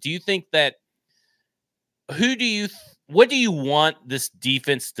him. But do you think that, what do you want this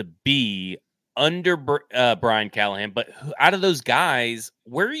defense to be under Brian Callahan? But out of those guys,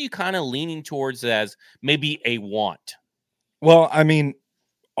 where are you kind of leaning towards as maybe a want? Well, I mean,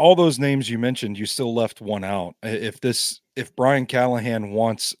 all those names you mentioned, you still left one out. If Brian Callahan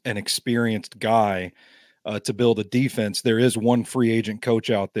wants an experienced guy to build a defense, there is one free agent coach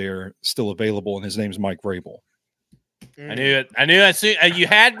out there still available, and his name's Mike Vrabel. I knew it. I see. You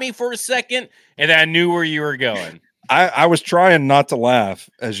had me for a second, and I knew where you were going. I was trying not to laugh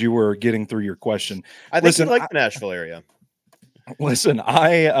as you were getting through your question. I think you like the Nashville area. Listen,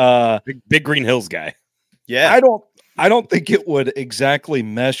 big Green Hills guy. Yeah. I don't think it would exactly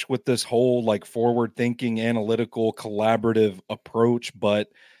mesh with this whole like forward thinking, analytical, collaborative approach,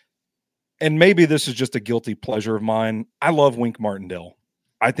 and maybe this is just a guilty pleasure of mine. I love Wink Martindale.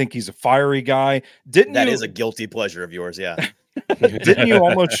 I think he's a fiery guy. That is a guilty pleasure of yours, yeah. Didn't you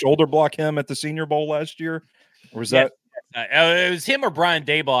almost shoulder block him at the Senior Bowl last year? Or was that? It was him or Brian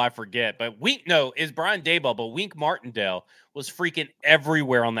Daboll, I forget. But it's Brian Daboll, but Wink Martindale was freaking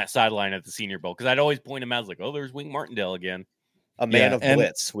everywhere on that sideline at the Senior Bowl, because I'd always point him out. I was like, oh, there's Wink Martindale again. A man of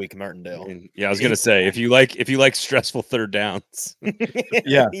blitz, Wink Martindale. Yeah, I was gonna say, if you like stressful third downs,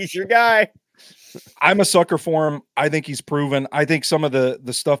 yeah, he's your guy. I'm a sucker for him. I think he's proven. I think some of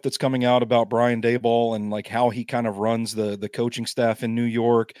the stuff that's coming out about Brian Daboll and like how he kind of runs the coaching staff in New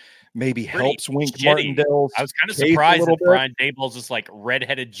York maybe helps Wink Martindale. I was kind of surprised that Brian Daboll's just like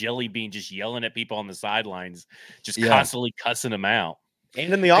redheaded jelly bean, just yelling at people on the sidelines, just constantly cussing them out.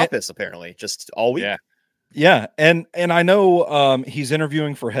 And in the office, apparently, just all week. Yeah. And I know he's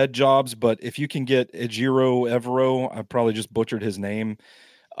interviewing for head jobs, but if you can get Ejiro Evero, I probably just butchered his name.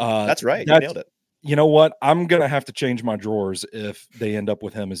 That's right. You nailed it. You know what? I'm going to have to change my drawers if they end up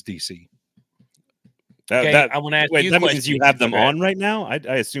with him as DC. I want to ask you. That means you have them on right now? I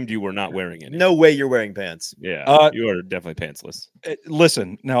assumed you were not wearing any. No way you're wearing pants. Yeah, you are definitely pantsless.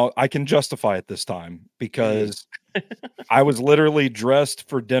 Listen, now I can justify it this time because I was literally dressed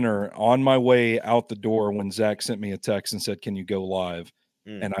for dinner on my way out the door when Zach sent me a text and said, "Can you go live?"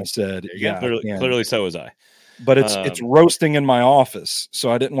 And I said, "Yeah." Clearly, so was I. But it's roasting in my office,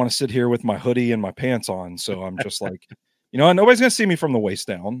 so I didn't want to sit here with my hoodie and my pants on. So I'm just like, nobody's gonna see me from the waist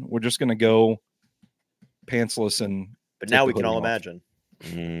down. We're just gonna go pantsless and. But now we can all imagine.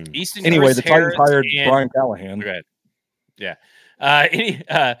 Easton Anyway, Chris the Titans Harris hired and- Brian Callahan. Okay.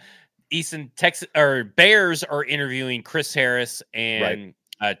 Yeah. Easton, Texas, or Bears are interviewing Chris Harris and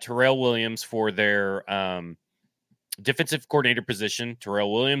Terrell Williams for their defensive coordinator position.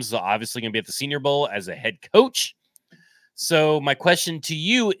 Terrell Williams is obviously going to be at the Senior Bowl as a head coach. So my question to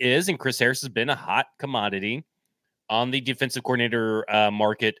you is, and Chris Harris has been a hot commodity on the defensive coordinator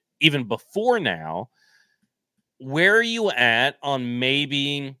market even before now, where are you at on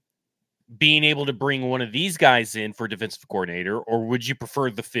maybe being able to bring one of these guys in for defensive coordinator, or would you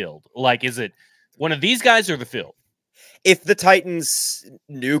prefer the field? Like, is it one of these guys or the field? If the Titans'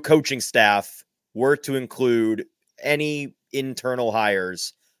 new coaching staff were to include any internal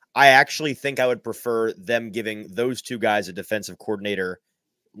hires, I actually think I would prefer them giving those two guys a defensive coordinator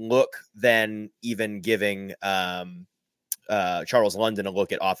look than even giving Charles London a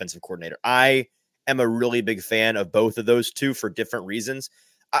look at offensive coordinator. I am a really big fan of both of those two for different reasons.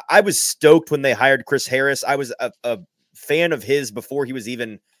 I was stoked when they hired Chris Harris. I was a fan of his before he was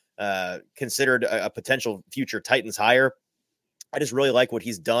even considered a potential future Titans hire. I just really like what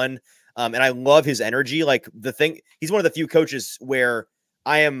he's done. And I love his energy. Like he's one of the few coaches where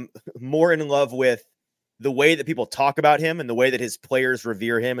I am more in love with the way that people talk about him and the way that his players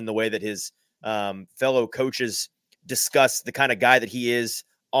revere him and the way that his fellow coaches discuss the kind of guy that he is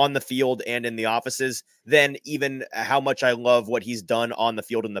on the field and in the offices than even how much I love what he's done on the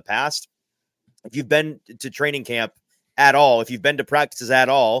field in the past. If you've been to training camp at all, if you've been to practices at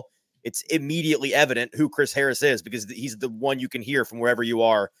all, it's immediately evident who Chris Harris is because he's the one you can hear from wherever you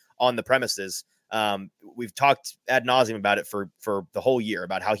are on the premises. We've talked ad nauseum about it for the whole year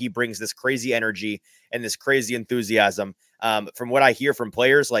about how he brings this crazy energy and this crazy enthusiasm. From what I hear from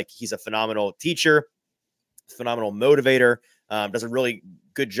players, like he's a phenomenal teacher, phenomenal motivator, does a really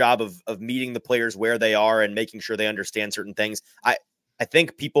good job of meeting the players where they are and making sure they understand certain things. I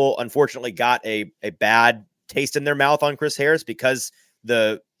think people unfortunately got a bad taste in their mouth on Chris Harris because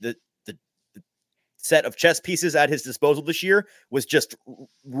the set of chess pieces at his disposal this year was just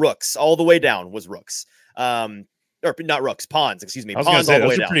rooks all the way down was rooks. Or not rooks, pawns, excuse me. I was Pawns say, all the way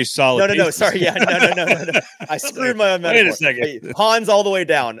those are down. pretty solid. No, sorry. Yeah, no. I screwed my own metaphor. Wait a second. Pawns all the way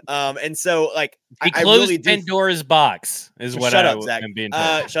down. And so like He I closed really do. Pandora's box is what Shut I up, Zach. am being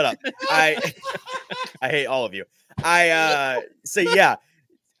told. Shut up. I hate all of you. So yeah,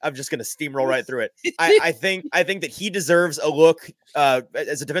 I'm just gonna steamroll right through it. I think that he deserves a look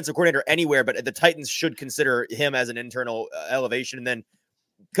as a defensive coordinator anywhere, but the Titans should consider him as an internal elevation. And then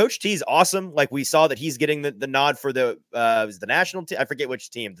Coach T's awesome. Like we saw that he's getting the nod for the national team. I forget which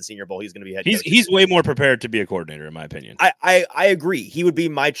team, the Senior Bowl. He's going to be head coach. He's way more prepared to be a coordinator, in my opinion. I agree. He would be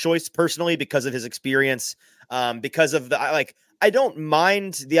my choice personally because of his experience. Because of I don't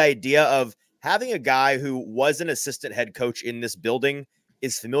mind the idea of having a guy who was an assistant head coach in this building,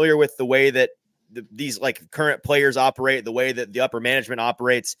 is familiar with the way that these like current players operate, the way that the upper management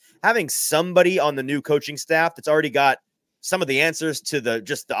operates. Having somebody on the new coaching staff that's already got some of the answers to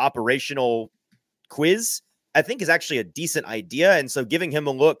the operational quiz, I think is actually a decent idea. And so giving him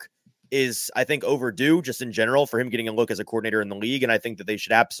a look is, I think, overdue just in general for him getting a look as a coordinator in the league. And I think that they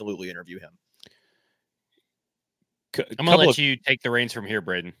should absolutely interview him. I'm going to let you take the reins from here,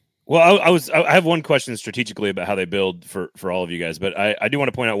 Braden. Well, I have one question strategically about how they build for all of you guys, but I do want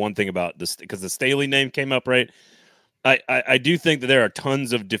to point out one thing about this because the Staley name came up, right? I do think that there are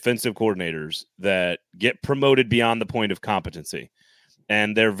tons of defensive coordinators that get promoted beyond the point of competency.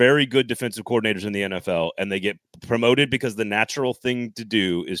 And they're very good defensive coordinators in the NFL, and they get promoted because the natural thing to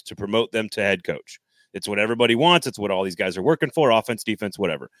do is to promote them to head coach. It's what everybody wants. It's what all these guys are working for, offense, defense,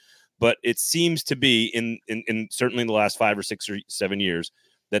 whatever. But it seems to be in certainly in the last 5 or 6 or 7 years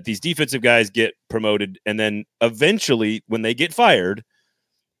that these defensive guys get promoted, and then eventually when they get fired,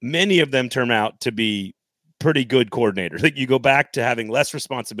 many of them turn out to be pretty good coordinators. Like you go back to having less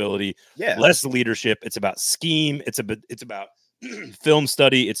responsibility, less leadership. It's about scheme. It's about film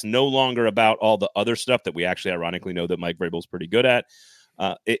study. It's no longer about all the other stuff that we actually ironically know that Mike Vrabel's pretty good at.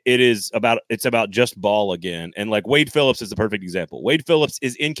 It's about just ball again. And like Wade Phillips is the perfect example. Wade Phillips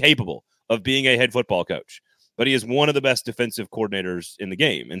is incapable of being a head football coach, but he is one of the best defensive coordinators in the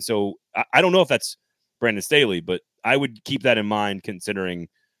game. And so I don't know if that's Brandon Staley, but I would keep that in mind considering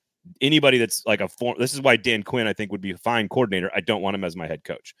anybody that's like this is why Dan Quinn, I think, would be a fine coordinator. I don't want him as my head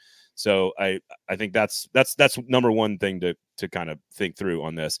coach. So I think that's number one thing to kind of think through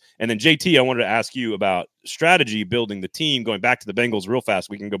on this. And then JT, I wanted to ask you about strategy, building the team, going back to the Bengals real fast.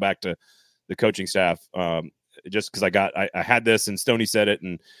 We can go back to the coaching staff just because I had this and Stoney said it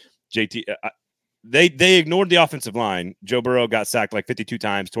and JT, they ignored the offensive line. Joe Burrow got sacked like 52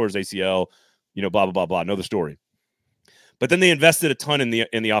 times, tore his ACL, blah, blah, blah, blah. Know the story. But then they invested a ton in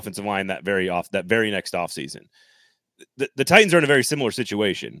the offensive line that very next offseason. The Titans are in a very similar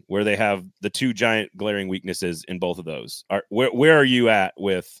situation where they have the two giant glaring weaknesses in both of those. Where are you at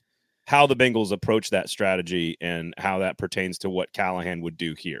with how the Bengals approach that strategy and how that pertains to what Callahan would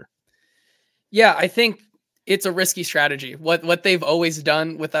do here? Yeah, I think it's a risky strategy. What they've always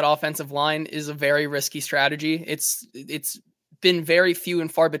done with that offensive line is a very risky strategy. It's been very few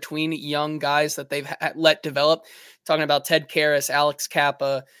and far between young guys that they've let develop. Talking about Ted Karras, Alex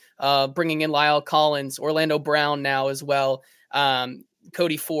Kappa, bringing in Lyle Collins, Orlando Brown now as well,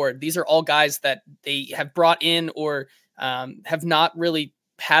 Cody Ford. These are all guys that they have brought in or have not really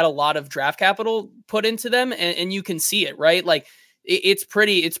had a lot of draft capital put into them, and you can see it, right? Like it's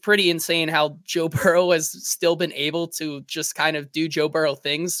pretty insane how Joe Burrow has still been able to just kind of do Joe Burrow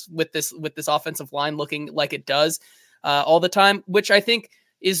things with this offensive line looking like it does all the time, which I think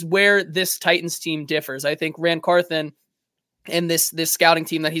is where this Titans team differs. I think Rand Carthen and this scouting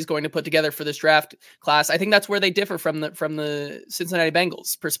team that he's going to put together for this draft class, I think that's where they differ from the Cincinnati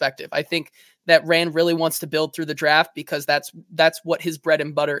Bengals perspective. I think that Rand really wants to build through the draft because that's what his bread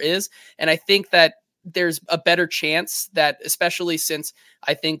and butter is. And I think that there's a better chance that, especially since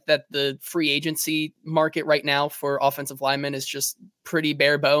I think that the free agency market right now for offensive linemen is just pretty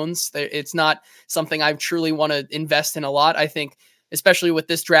bare bones. It's not something I truly want to invest in a lot. I think, especially with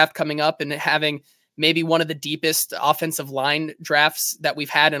this draft coming up and having maybe one of the deepest offensive line drafts that we've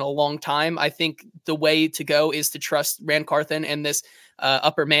had in a long time, I think the way to go is to trust Rand Carthen and this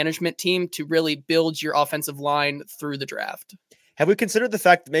upper management team to really build your offensive line through the draft. Have we considered the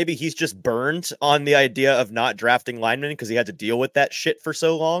fact that maybe he's just burned on the idea of not drafting linemen because he had to deal with that shit for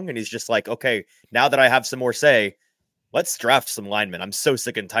so long? And he's just like, okay, now that I have some more say, let's draft some linemen. I'm so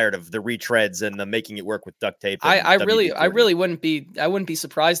sick and tired of the retreads and the making it work with duct tape. I really wouldn't be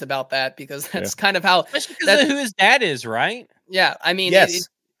surprised about that because that's kind of how, especially because of who his dad is, right? Yeah. I mean, yes.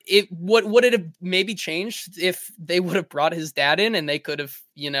 Would it have maybe changed if they would have brought his dad in and they could have,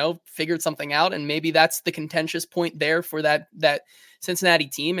 figured something out? And maybe that's the contentious point there for that Cincinnati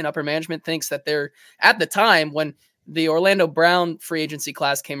team, and upper management thinks that they're, at the time when the Orlando Brown free agency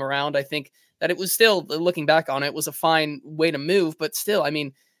class came around, I think that it was still, looking back on it, was a fine way to move. But still, I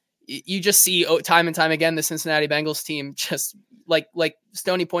mean, you just see time and time again, the Cincinnati Bengals team, just like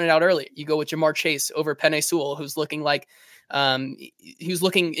Stoney pointed out earlier, you go with Jamar Chase over Penei Sewell, who's looking like, he's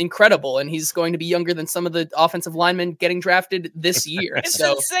looking incredible, and he's going to be younger than some of the offensive linemen getting drafted this year. It's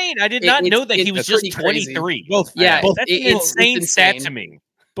insane. I did not know that he was just 23. That's an insane stat to me.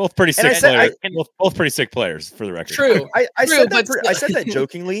 Both pretty sick players. Both pretty sick players, for the record. True. I said that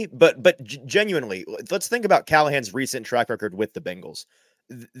jokingly, but genuinely, let's think about Callahan's recent track record with the Bengals.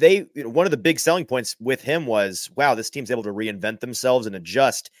 One of the big selling points with him was, wow, this team's able to reinvent themselves and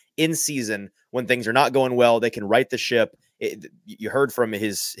adjust in season when things are not going well. They can right the ship. You heard from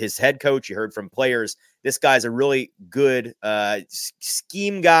his head coach. You heard from players. This guy's a really good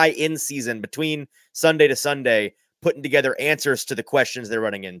scheme guy in season, between Sunday to Sunday, putting together answers to the questions they're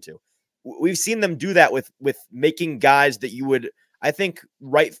running into. We've seen them do that with making guys that you would, I think,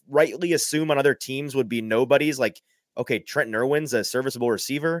 rightly assume on other teams would be nobodies. Like, okay, Trenton Irwin's a serviceable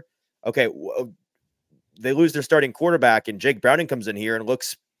receiver. Okay, they lose their starting quarterback, and Jake Browning comes in here and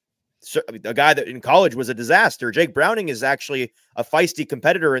looks a guy that in college was a disaster. Jake Browning is actually a feisty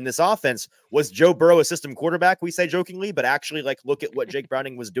competitor in this offense. Was Joe Burrow a system quarterback? We say jokingly, but actually, look at what Jake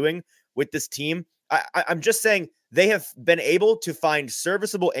Browning was doing with this team. I'm just saying they have been able to find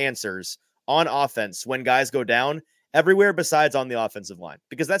serviceable answers on offense when guys go down everywhere besides on the offensive line,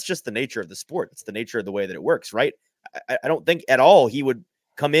 because that's just the nature of the sport. It's the nature of the way that it works, right? I don't think at all he would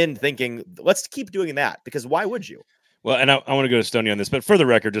come in thinking, let's keep doing that, because why would you? Well, and I want to go to Stoney on this, but for the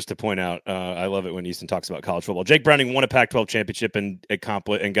record, just to point out, I love it when Easton talks about college football. Jake Browning won a Pac-12 championship and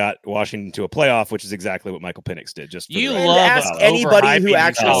got Washington to a playoff, which is exactly what Michael Penix did. Just you love ask anybody who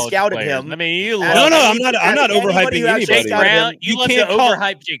actually scouted players. him. I mean, you love. No, I'm not overhyping anybody. Jake Brown, you love to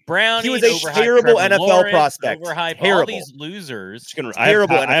overhype Jake Brown. He was a terrible NFL prospect. Overhype terrible. all these losers. I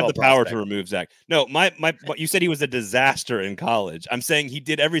have the power to remove Zach. No, you said he was a disaster in college. I'm saying he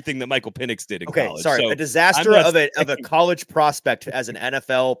did everything that Michael Penix did in college. Sorry, so a disaster of a college prospect as an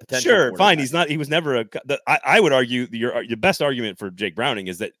NFL potential. Sure, fine. He was never I would argue the best argument for Jake Browning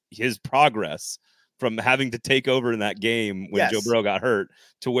is that his progress from having to take over in that game when Joe Burrow got hurt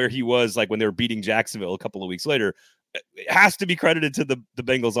to where he was when they were beating Jacksonville a couple of weeks later it has to be credited to the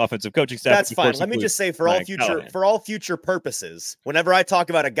Bengals offensive coaching staff. That's fine. Let me just say, for all future purposes, whenever I talk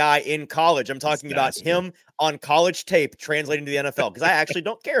about a guy in college, I'm talking about him on college tape translating to the NFL, because I actually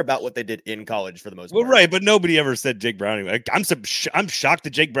don't care about what they did in college for the most part. Well, right, but nobody ever said Jake Browning. Like, I'm shocked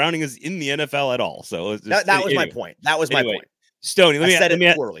that Jake Browning is in the NFL at all. So that was my point. That was my point. Stoney, let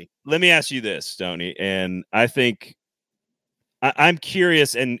me ask you this, Stoney, and I think I'm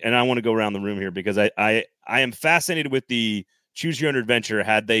curious, and I want to go around the room here because I am fascinated with the choose your own adventure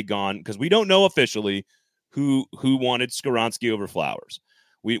had they gone, because we don't know officially who wanted Skoronski over Flowers.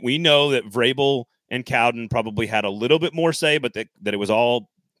 We know that Vrabel and Cowden probably had a little bit more say, but that it was all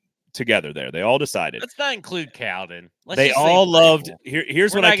together there. They all decided. Let's not include Cowden. They all loved.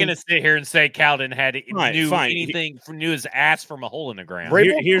 Here's what I'm going to sit here and say Cowden knew anything knew his ass from a hole in the ground.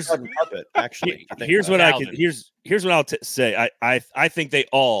 Here's carpet, actually. Here's what I'll say. I think they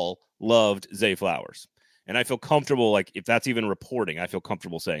all loved Zay Flowers, and I feel comfortable. Like, if that's even reporting, I feel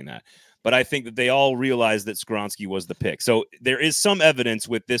comfortable saying that. But I think that they all realized that Skoronski was the pick. So there is some evidence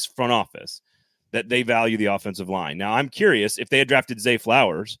with this front office that they value the offensive line. Now, I'm curious, if they had drafted Zay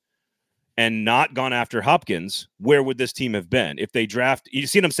Flowers and not gone after Hopkins, where would this team have been? If they you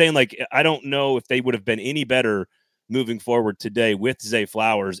see what I'm saying? Like, I don't know if they would have been any better moving forward today with Zay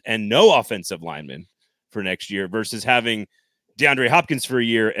Flowers and no offensive lineman for next year versus having DeAndre Hopkins for a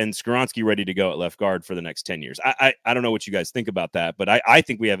year and Skoronski ready to go at left guard for the next 10 years. I don't know what you guys think about that, but I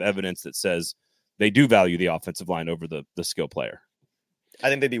think we have evidence that says they do value the offensive line over the skill player. I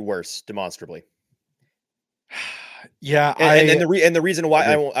think they'd be worse demonstrably. Yeah, and the reason why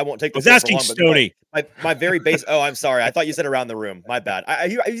I won't take. I was asking Stoney. My very base. Oh, I'm sorry. I thought you said around the room. My bad.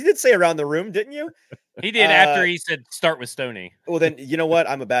 You did say around the room, didn't you? He did after he said start with Stoney. Well, then you know what?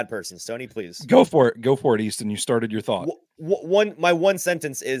 I'm a bad person. Stoney, please go for it, Easton. You started your thought. My one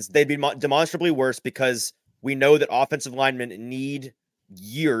sentence is they'd be demonstrably worse because we know that offensive linemen need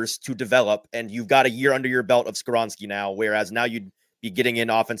years to develop, and you've got a year under your belt of Skoronski now, whereas now you'd be getting in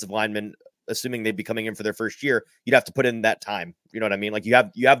offensive linemen. Assuming they'd be coming in for their first year, you'd have to put in that time. You know what I mean? Like you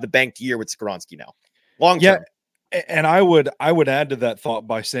have the banked year with Skoronski now, long term. Yeah, and I would add to that thought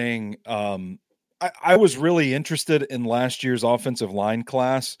by saying I was really interested in last year's offensive line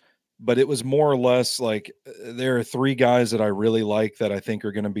class, but it was more or less like there are three guys that I really like that I think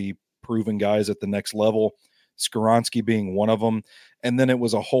are going to be proven guys at the next level. Skoronski being one of them, and then it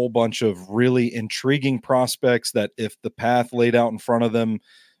was a whole bunch of really intriguing prospects that if the path laid out in front of them,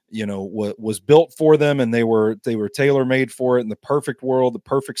 was built for them and they were tailor-made for it in the perfect world, the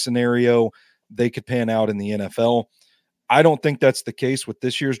perfect scenario, they could pan out in the NFL. I don't think that's the case with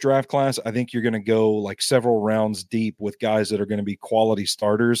this year's draft class. I think you're going to go like several rounds deep with guys that are going to be quality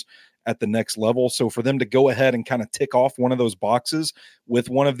starters at the next level. So for them to go ahead and kind of tick off one of those boxes with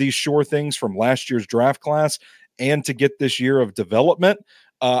one of these sure things from last year's draft class and to get this year of development,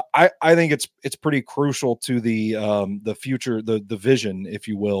 I think it's pretty crucial to the future, the vision, if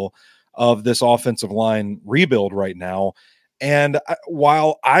you will, of this offensive line rebuild right now. And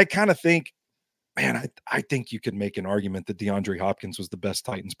while I kind of think, man, I think you could make an argument that DeAndre Hopkins was the best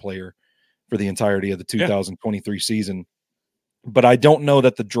Titans player for the entirety of the 2023 season. But I don't know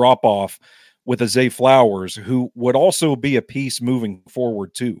that the drop off with Zay Flowers, who would also be a piece moving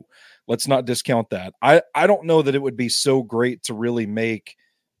forward too. Let's not discount that. I don't know that it would be so great to really make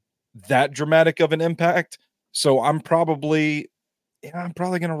that dramatic of an impact. So I'm probably going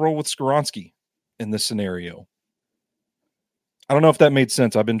to roll with Skoronski in this scenario. I don't know if that made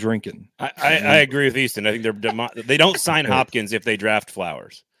sense. I've been drinking. I agree with Easton. I think they don't sign Hopkins if they draft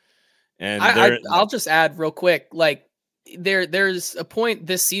Flowers. And I'll just add real quick, like there's a point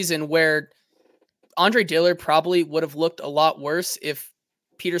this season where Andre Dillard probably would have looked a lot worse if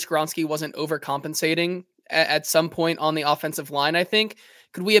Peter Skoronski wasn't overcompensating at some point on the offensive line. I think.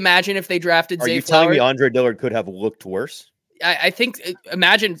 Could we imagine if they drafted Zay Flowers? Are you telling me Andre Dillard could have looked worse? I think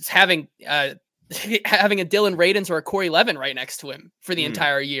imagine having a Dylan Radins or a Corey Levin right next to him for the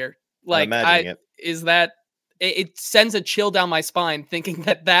entire year. Like, it sends a chill down my spine thinking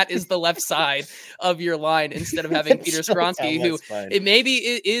that is the left side of your line instead of having Peter Skoronski, who it maybe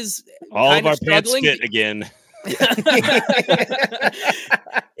is all kind of our struggling pants fit again.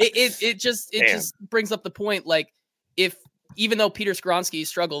 it just brings up the point, like even though Peter Skoronski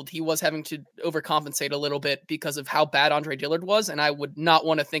struggled, he was having to overcompensate a little bit because of how bad Andre Dillard was. And I would not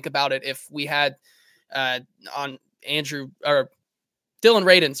want to think about it if we had on Andrew or Dylan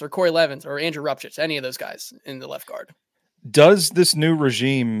Radins or Corey Levins or Andrew Rupchich, any of those guys in the left guard. Does this new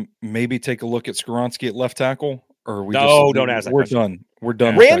regime maybe take a look at Skoronski at left tackle? Or don't ask that We're question. We're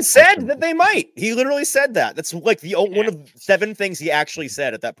done. Rand said that they might. He literally said that. That's like one of 7 things he actually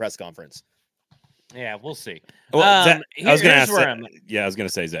said at that press conference. Yeah, we'll see. Well, Zach, I was going to here's ask. where Zach, I'm- yeah, I was going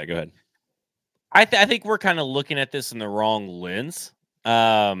to say, Zach, go ahead. I think we're kind of looking at this in the wrong lens.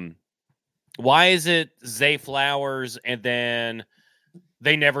 Why is it Zay Flowers and then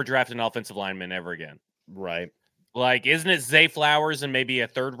they never draft an offensive lineman ever again? Right. Like, isn't it Zay Flowers and maybe a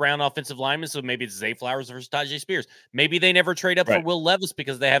third round offensive lineman? So maybe it's Zay Flowers versus Tajay Spears. Maybe they never trade up for Right. Will Levis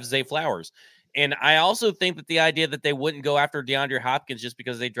because they have Zay Flowers. And I also think that the idea that they wouldn't go after DeAndre Hopkins just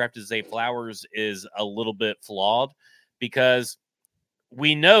because they drafted Zay Flowers is a little bit flawed, because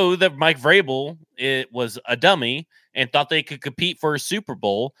we know that Mike Vrabel was a dummy and thought they could compete for a Super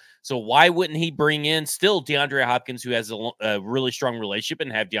Bowl. So why wouldn't he bring in still DeAndre Hopkins, who has a really strong relationship, and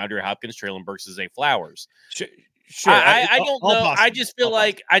have DeAndre Hopkins, Traylon Burks, as Zay Flowers? Sure. I don't know. Possible. I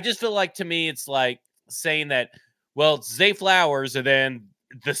just feel like to me it's like saying that, well, it's Zay Flowers and then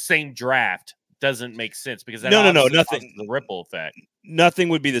the same draft doesn't make sense, because that No, nothing, nothing. The ripple effect. Nothing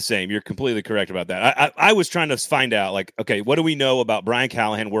would be the same. You're completely correct about that. I was trying to find out, like, okay, what do we know about Brian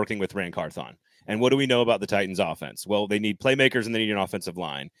Callahan working with Rand Carthon? And what do we know about the Titans offense? Well, they need playmakers and they need an offensive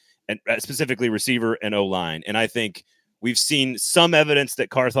line, and specifically receiver and O-line. And I think we've seen some evidence that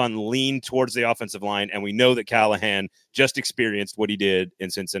Carthon leaned towards the offensive line, and we know that Callahan just experienced what he did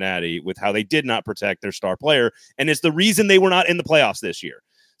in Cincinnati with how they did not protect their star player, and it's the reason they were not in the playoffs this year.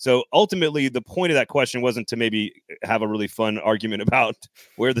 So ultimately, the point of that question wasn't to maybe have a really fun argument about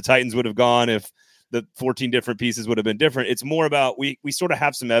where the Titans would have gone if the 14 different pieces would have been different. It's more about we sort of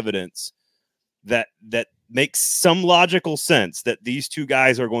have some evidence that makes some logical sense that these two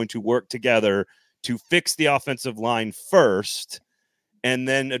guys are going to work together to fix the offensive line first and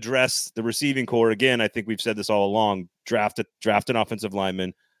then address the receiving core. Again, I think we've said this all along, draft an offensive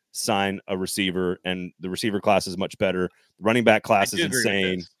lineman, sign a receiver, and the receiver class is much better. The running back class is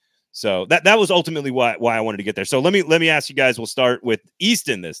insane. So that was ultimately why I wanted to get there. So let me ask you guys, we'll start with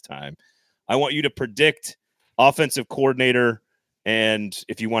Easton this time. I want you to predict offensive coordinator, and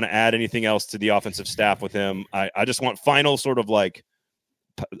if you want to add anything else to the offensive staff with him, I just want final sort of like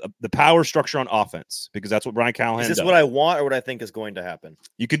the power structure on offense, because that's what Brian Callahan does. Is this what I want or what I think is going to happen?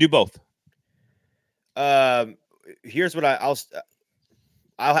 You can do both. Here's what I'm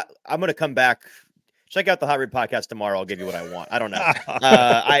going to come back. Check out the Hot Read podcast tomorrow. I'll give you what I want. I don't know.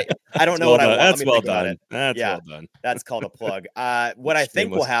 I don't know what I want. That's well done. That's well done. That's called a plug. What I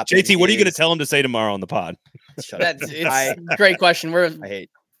think will happen. JT, what are you going to tell him to say tomorrow on the pod? Shut up. It's a great question. I hate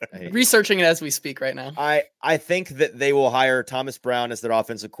researching it as we speak right now. I think that they will hire Thomas Brown as their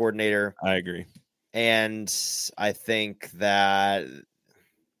offensive coordinator. I agree. And I think that,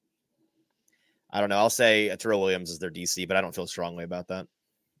 I don't know, I'll say Terrell Williams is their DC, but I don't feel strongly about that.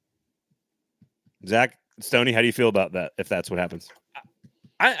 Zach, Stoney, how do you feel about that if that's what happens?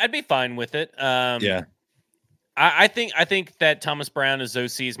 I'd be fine with it. Yeah. I think that Thomas Brown as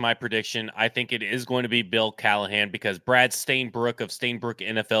OC is my prediction. I think it is going to be Bill Callahan, because Brad Stainbrook of Stainbrook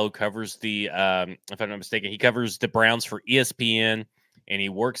NFL covers the, if I'm not mistaken, he covers the Browns for ESPN, and he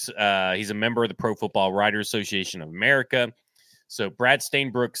works, he's a member of the Pro Football Writers Association of America. So Brad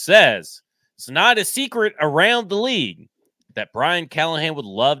Stainbrook says it's not a secret around the league that Brian Callahan would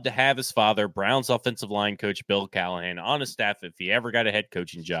love to have his father, Browns offensive line coach Bill Callahan, on his staff if he ever got a head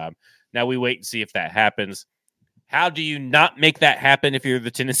coaching job. Now we wait and see if that happens. How do you not make that happen if you're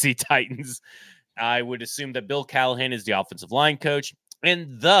the Tennessee Titans? I would assume that Bill Callahan is the offensive line coach,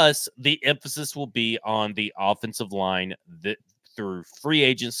 and thus the emphasis will be on the offensive line through free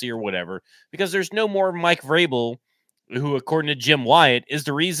agency or whatever, because there's no more Mike Vrabel, who, according to Jim Wyatt, is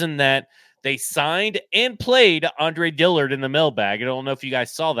the reason that they signed and played Andre Dillard in the mailbag. I don't know if you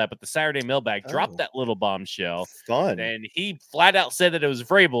guys saw that, but the Saturday mailbag dropped that little bombshell. Fun. And he flat out said that it was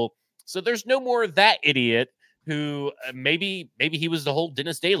Vrabel. So there's no more of that idiot who maybe he was the whole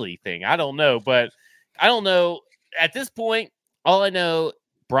Dennis Daly thing. I don't know. But I don't know. At this point, all I know,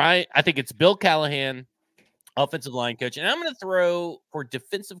 I think it's Bill Callahan, offensive line coach. And I'm going to throw for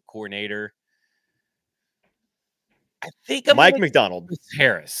defensive coordinator, I think I'm Mike McDonald.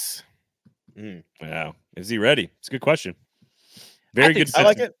 Harris. Wow. Is he ready? It's a good question. Very good. I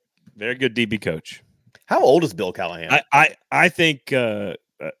like it. Very good DB coach. How old is Bill Callahan? I think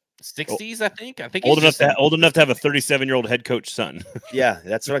 60s, I think. Old enough to have a 37-year-old head coach son. Yeah,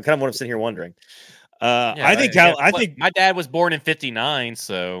 that's what I'm sitting here wondering. I think my dad was born in 59,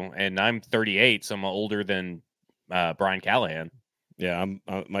 and I'm 38, so I'm older than Brian Callahan. Yeah,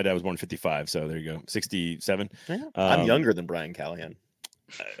 my dad was born in 55, so there you go. 67. Yeah. I'm younger than Brian Callahan.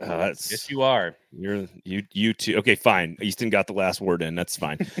 Yes, you are. You too. Okay, fine. Easton got the last word in. That's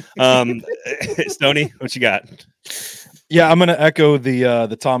fine. Stoney, what you got? Yeah, I'm going to echo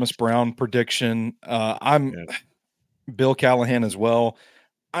the Thomas Brown prediction. Bill Callahan as well.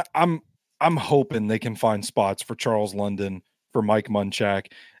 I'm I'm hoping they can find spots for Charles London, for Mike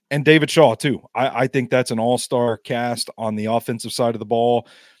Munchak, and David Shaw too. I think that's an all-star cast on the offensive side of the ball.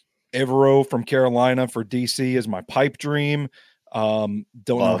 Evero from Carolina for DC is my pipe dream. Don't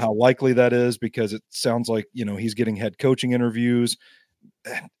know how likely that is because it sounds like, he's getting head coaching interviews.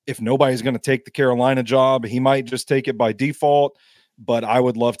 If nobody's going to take the Carolina job, he might just take it by default, but I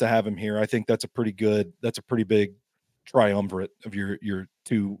would love to have him here. I think that's a pretty big triumvirate of your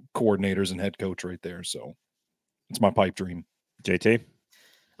two coordinators and head coach right there. So it's my pipe dream. JT?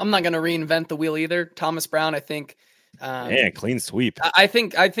 I'm not going to reinvent the wheel either. Thomas Brown, I think. Clean sweep. I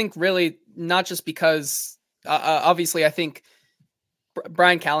think really not just because obviously I think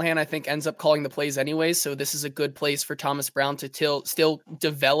Brian Callahan, I think, ends up calling the plays anyways. So this is a good place for Thomas Brown to still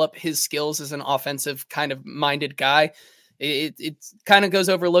develop his skills as an offensive kind of minded guy. It kind of goes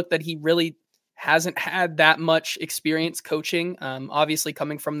overlooked that he really hasn't had that much experience coaching. Obviously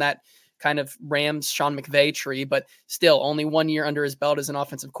coming from that kind of Rams Sean McVay tree, but still only 1 year under his belt as an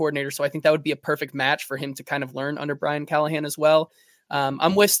offensive coordinator. So I think that would be a perfect match for him to kind of learn under Brian Callahan as well.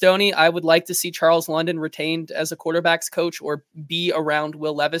 I'm with Stoney. I would like to see Charles London retained as a quarterbacks coach or be around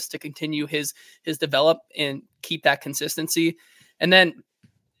Will Levis to continue his develop and keep that consistency. And then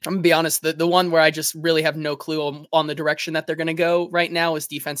I'm gonna be honest, the one where I just really have no clue on the direction that they're going to go right now is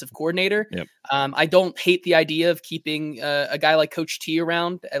defensive coordinator. Yep. I don't hate the idea of keeping a guy like Coach T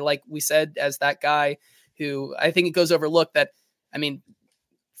around, like we said, as that guy who I think it goes overlooked that, I mean,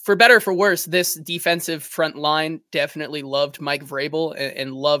 for better or for worse, this defensive front line definitely loved Mike Vrabel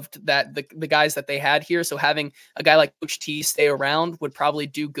and loved that the guys that they had here. So having a guy like Coach T stay around would probably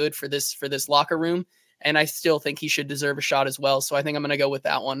do good for this locker room. And I still think he should deserve a shot as well. So I think I'm going to go with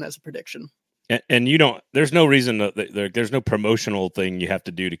that one as a prediction. And there's no reason there's no promotional thing you have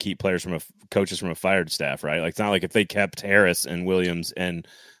to do to keep players coaches from a fired staff, right? Like it's not like if they kept Harris and Williams and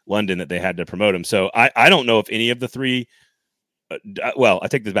London that they had to promote him. So I don't know if any of the three. Well, I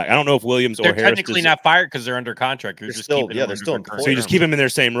take this back. I don't know if Williams or they're Harris technically not fired because they're under contract. You're just still- keeping yeah, them they're under still current So you just terms. keep them in their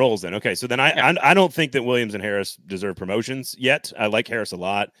same roles then. Okay, so then I don't think that Williams and Harris deserve promotions yet. I like Harris a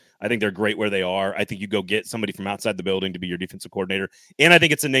lot. I think they're great where they are. I think you go get somebody from outside the building to be your defensive coordinator. And I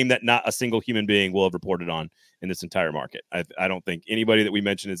think it's a name that not a single human being will have reported on in this entire market. I don't think anybody that we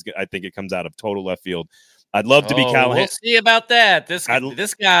mentioned I think it comes out of total left field. I'd love to be Callahan. We'll see about that. This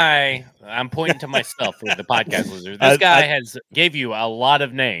guy, I'm pointing to myself for the podcast listeners. This guy has gave you a lot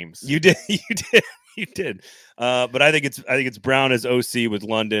of names. You did. But I think it's Brown as OC with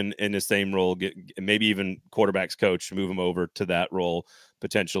London in the same role. Maybe even quarterbacks coach, move him over to that role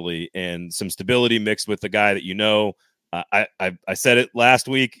potentially, and some stability mixed with the guy that I said it last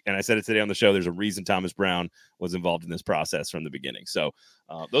week and I said it today on the show. There's a reason Thomas Brown was involved in this process from the beginning. So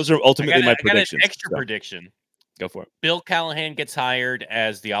those are ultimately my predictions. I got an extra prediction. Go for it. Bill Callahan gets hired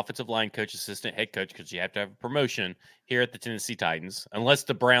as the offensive line coach, assistant head coach, because you have to have a promotion here at the Tennessee Titans, unless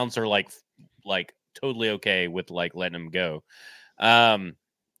the Browns are like totally okay with letting him go. And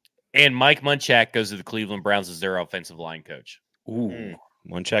Mike Munchak goes to the Cleveland Browns as their offensive line coach. Ooh,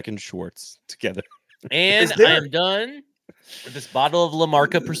 Munchak and Schwartz together. And I am done with this bottle of La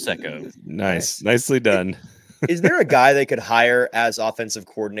Marca Prosecco. Nice. Nicely done. Is there a guy they could hire as offensive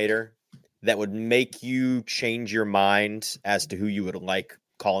coordinator that would make you change your mind as to who you would like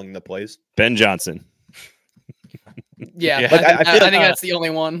calling the plays? Ben Johnson. Yeah, Like, I feel I think that's the only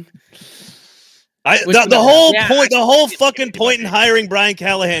one. The whole fucking point in hiring Brian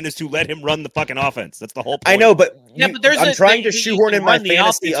Callahan is to let him run the fucking offense. That's the whole point. I know, but I'm trying to shoehorn in my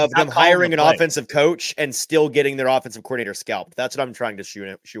fantasy of them hiring an offense. offensive coach and still getting their offensive coordinator scalped. That's what I'm trying to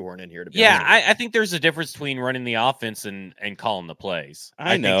shoehorn in here. To be honest. I think there's a difference between running the offense and calling the plays.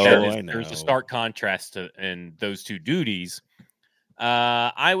 I know. There's a stark contrast in those two duties.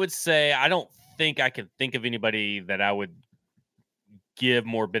 I would say I don't think I can think of anybody that I would give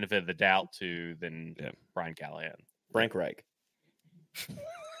more benefit of the doubt to than Brian Callahan. Frank Reich.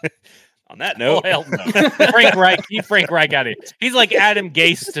 On that note, hell no. Frank Reich, keep Frank Reich out of here. He's like Adam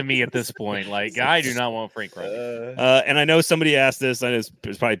Gase to me at this point. Like, I do not want Frank Reich. And I know somebody asked this. I know it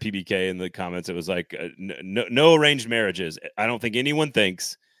was probably PBK in the comments. It was like, no arranged marriages. I don't think anyone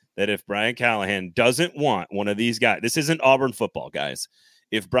thinks that if Brian Callahan doesn't want one of these guys, this isn't Auburn football, guys.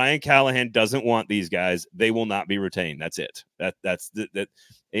 If Brian Callahan doesn't want these guys, they will not be retained. That's it. That's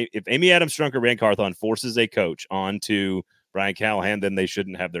if Amy Adams Strunk or Rand Carthon forces a coach onto Brian Callahan, then they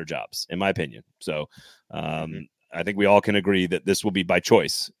shouldn't have their jobs, in my opinion. So I think we all can agree that this will be by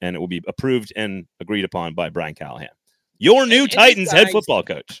choice and it will be approved and agreed upon by Brian Callahan, your new Titans head football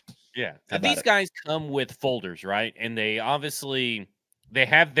coach. Yeah. These guys come with folders, right? And they obviously they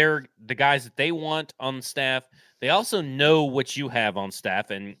have the guys that they want on staff. They also know what you have on staff,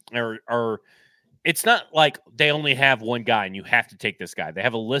 and are it's not like they only have one guy and you have to take this guy. They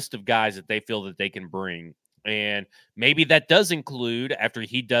have a list of guys that they feel that they can bring. And maybe that does include, after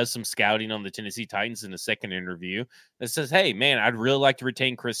he does some scouting on the Tennessee Titans in the second interview, that says, hey, man, I'd really like to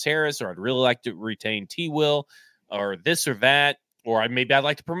retain Chris Harris, or I'd really like to retain T. Will, or this or that, or maybe I'd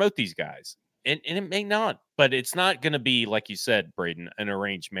like to promote these guys. And it may not, but it's not going to be, like you said, Braden, an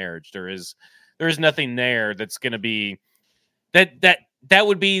arranged marriage. There is nothing there that's going to be that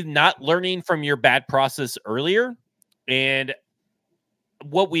would be not learning from your bad process earlier. And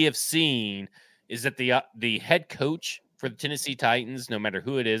what we have seen is that the head coach for the Tennessee Titans, no matter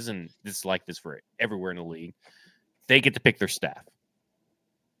who it is, and this is like this for everywhere in the league, they get to pick their staff.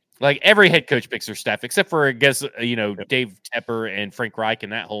 Like every head coach picks their staff, except for, I guess, Dave Tepper and Frank Reich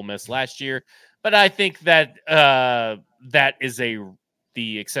and that whole mess last year. But I think that that is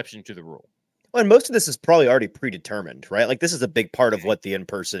the exception to the rule. Well, and most of this is probably already predetermined, right? Like this is a big part of what the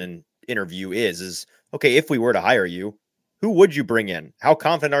in-person interview is okay, if we were to hire you, who would you bring in? How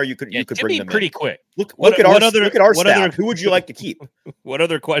confident are you could bring them pretty in? quick. Look at our staff. Who would you like to keep? What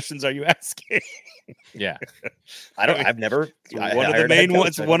other questions are you asking? Yeah. I've never one of the main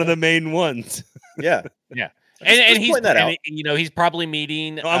ones. One of the main ones. Yeah. Yeah. And he's point that out. He's probably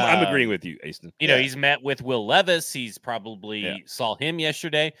meeting. No, I'm agreeing with you, Aston. He's met with Will Levis. He's probably saw him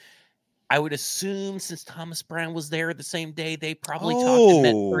yesterday. I would assume since Thomas Brown was there the same day, they probably talked and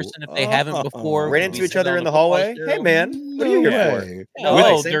met in person if they haven't before. Ran into each other in the hallway. Hey man, what are you here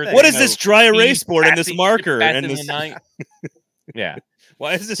for? What is this dry erase board and this marker and this? Yeah.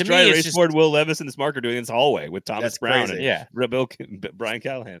 Why is this dry erase board Will Levis and this marker doing in this hallway with Thomas Brown and Brian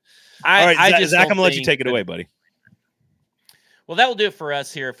Callahan? All right, Zach, I'm gonna let you take it away, buddy. Well, that will do it for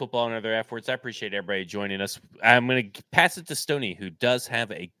us here at Football and Other F-Words. I appreciate everybody joining us. I'm going to pass it to Stoney, who does have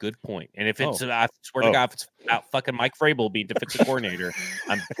a good point. And if it's, I swear to God, if it's about fucking Mike Vrabel being defensive coordinator,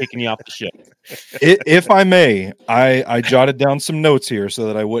 I'm taking you off the show. If I may, I jotted down some notes here so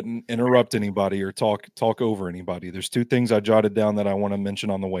that I wouldn't interrupt anybody or talk over anybody. There's two things I jotted down that I want to mention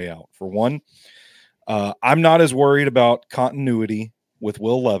on the way out. For one, I'm not as worried about continuity with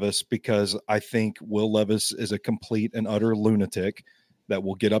Will Levis because I think Will Levis is a complete and utter lunatic that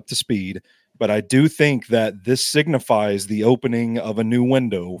will get up to speed. But I do think that this signifies the opening of a new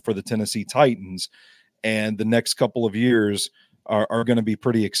window for the Tennessee Titans, and the next couple of years are going to be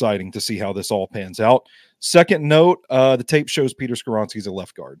pretty exciting to see how this all pans out. Second note, the tape shows Peter Skoronski's a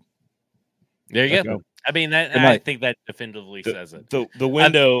left guard. There you go. I mean, I think that definitively says it. The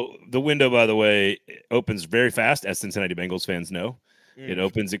window, by the way, opens very fast, as Cincinnati Bengals fans know. It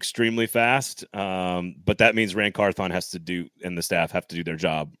opens extremely fast, but that means Rand Carthon has to do, and the staff have to do their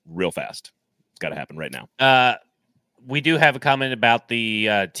job real fast. It's got to happen right now. We do have a comment about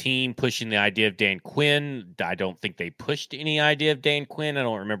the team pushing the idea of Dan Quinn. I don't think they pushed any idea of Dan Quinn. I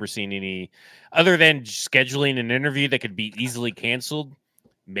don't remember seeing any, other than scheduling an interview that could be easily canceled.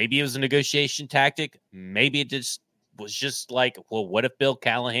 Maybe it was a negotiation tactic. Maybe it was just like, well, what if Bill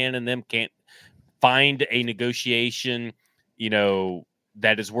Callahan and them can't find a negotiation,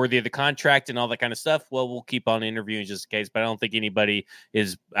 that is worthy of the contract and all that kind of stuff? Well, we'll keep on interviewing just in case, but I don't think anybody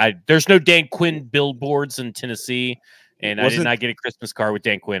is. There's no Dan Quinn billboards in Tennessee, and I did not get a Christmas card with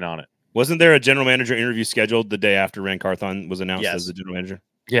Dan Quinn on it. Wasn't there a general manager interview scheduled the day after Rand Carthon was announced as the general manager?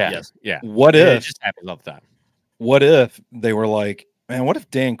 Yeah. Yes. Yeah. What if it just happens all the time? What if they were like, man, what if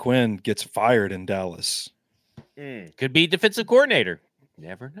Dan Quinn gets fired in Dallas? Could be defensive coordinator.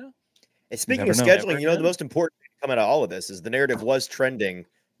 Never know. And speaking of scheduling, the most important thing coming out of all of this is the narrative was trending.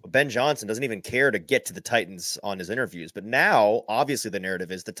 Ben Johnson doesn't even care to get to the Titans on his interviews. But now, obviously, the narrative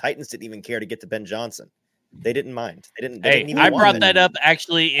is the Titans didn't even care to get to Ben Johnson. They didn't mind. They didn't even I brought that up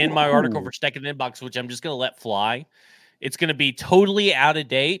actually in my article for Second Inbox, which I'm just going to let fly. It's going to be totally out of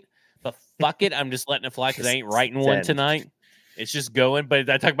date, but fuck it. I'm just letting it fly because I ain't writing one tonight. It's just going. But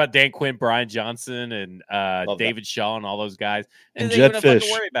I talk about Dan Quinn, Brian Johnson, and David Shaw and all those guys. And they Jetfish.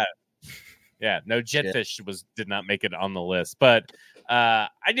 Don't worry about it. Yeah, no, Jetfish did not make it on the list. But I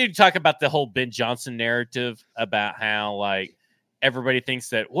need to talk about the whole Ben Johnson narrative about how everybody thinks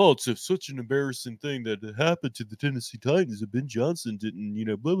that, well, it's such an embarrassing thing that happened to the Tennessee Titans that Ben Johnson didn't,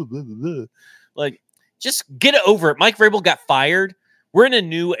 blah, blah, blah, blah, blah. Just get it over it. Mike Vrabel got fired. We're in a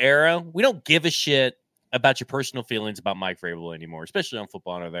new era. We don't give a shit about your personal feelings about Mike Vrabel anymore, especially on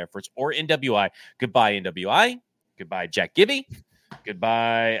Football and Other Efforts or NWI. Goodbye, NWI. Goodbye, Jack Gibby.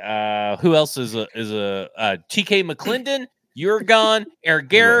 Goodbye. Who else is a TK McClendon? You're gone. Eric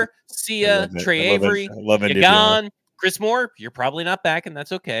Garrett. See ya. Trey Avery. Love you're gone. Chris Moore. You're probably not back, and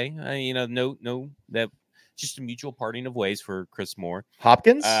that's okay. just a mutual parting of ways for Chris Moore.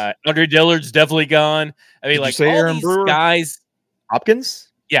 Hopkins? Andre Dillard's definitely gone. I mean, Did you like say all Aaron these Brewer? guys. Hopkins?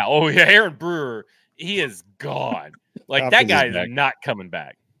 Yeah. Oh, yeah. Aaron Brewer. He is gone. Like that Hopkins guy is is back. not coming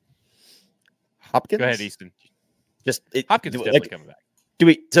back. Hopkins? Go ahead, Easton. Just Hopkins is do, definitely like, coming back. do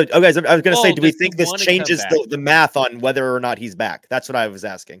we? So, oh, guys, I was going to say, Oh, do we does he think this wanna come changes back? the math on whether or not he's back? That's what I was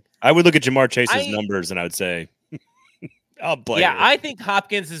asking. I would look at Jamar Chase's I- numbers and I would say, I'll play. Yeah, it. I think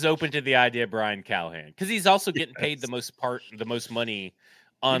Hopkins is open to the idea of Brian Callahan because he's also getting paid the most money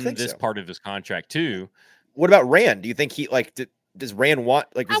on think this so? part of his contract too. What about Rand? Do you think he like does Rand want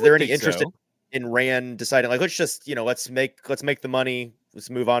like? I Is would there any think interest so. in Rand deciding like let's just let's make the money.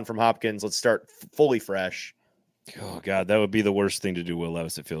 Let's move on from Hopkins. Let's start fully fresh. Oh God, that would be the worst thing to do, Will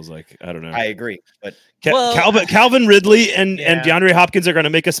Levis. It feels like I don't know. I agree, but Well, Calvin Ridley and Yeah. DeAndre Hopkins are going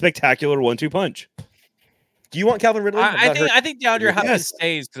to make a spectacular 1-2 punch. do you want Calvin Ridley? I think DeAndre Yes. Hopkins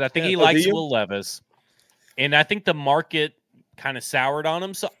stays because I think Yeah. he Oh, do likes you? Will Levis, and I think the market kind of soured on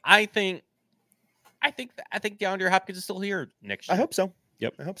him. So I think DeAndre Hopkins is still here next year. I hope so.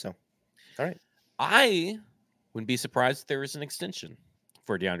 Yep. I hope so. All right. I wouldn't be surprised if there is an extension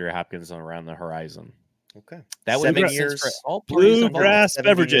for DeAndre Hopkins around the horizon. Okay. That would 7 make sense years. for all parties involved. Bluegrass 70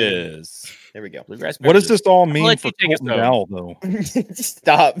 million. beverages. There we go. Bluegrass What does beverages. this all I'll mean let for you take us Colton home. Dowell, though?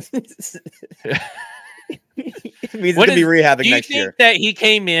 Stop. It means What to be is- rehabbing Do you next think year. that he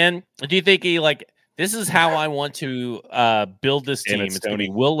came in? Do you think he like this is how I want to build this Damn team? it, It's going to be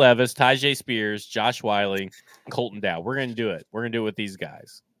Stoney. Will Levis, Tajay Spears, Josh Wiley, Colton Dow. We're going to do it. We're going to do it with these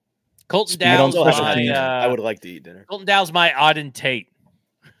guys. Colton Speed on Dow's Still haven't special had teams. dinner. I my would like to eat dinner. Colton Dow's my Auden Tate.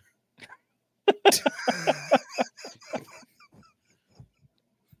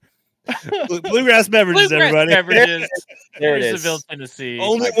 Bluegrass beverages, Bluegrass everybody. beverages. There it Hendersonville, is. Tennessee.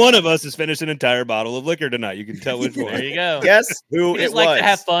 Only one of us has finished an entire bottle of liquor tonight. You can tell which There one. you go. Guess who We it just was. like to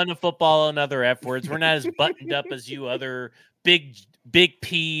have fun and football and other F words. We're not as buttoned up as you other big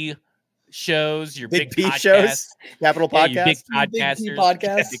P shows. Your Big big, P podcasts. shows? Capital Yeah, you big podcast. Big P podcasters.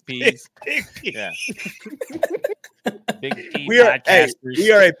 podcast. Big P's. Yeah. Big P We are. Hey, podcasters.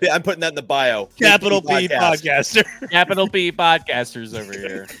 we are a. I'm putting that in the bio. Big Capital P podcaster. Capital P podcasters over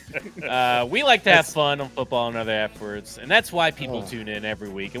here. We like to have fun on football and other F words, and that's why people tune in every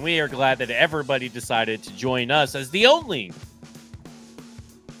week. And we are glad that everybody decided to join us as the only,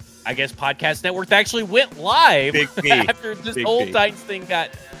 I guess, podcast network that actually went live Big P. after this Big whole P. Titans thing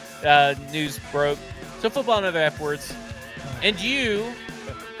got news broke. So football and other F words, and you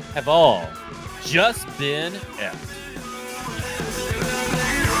have all just been F'd.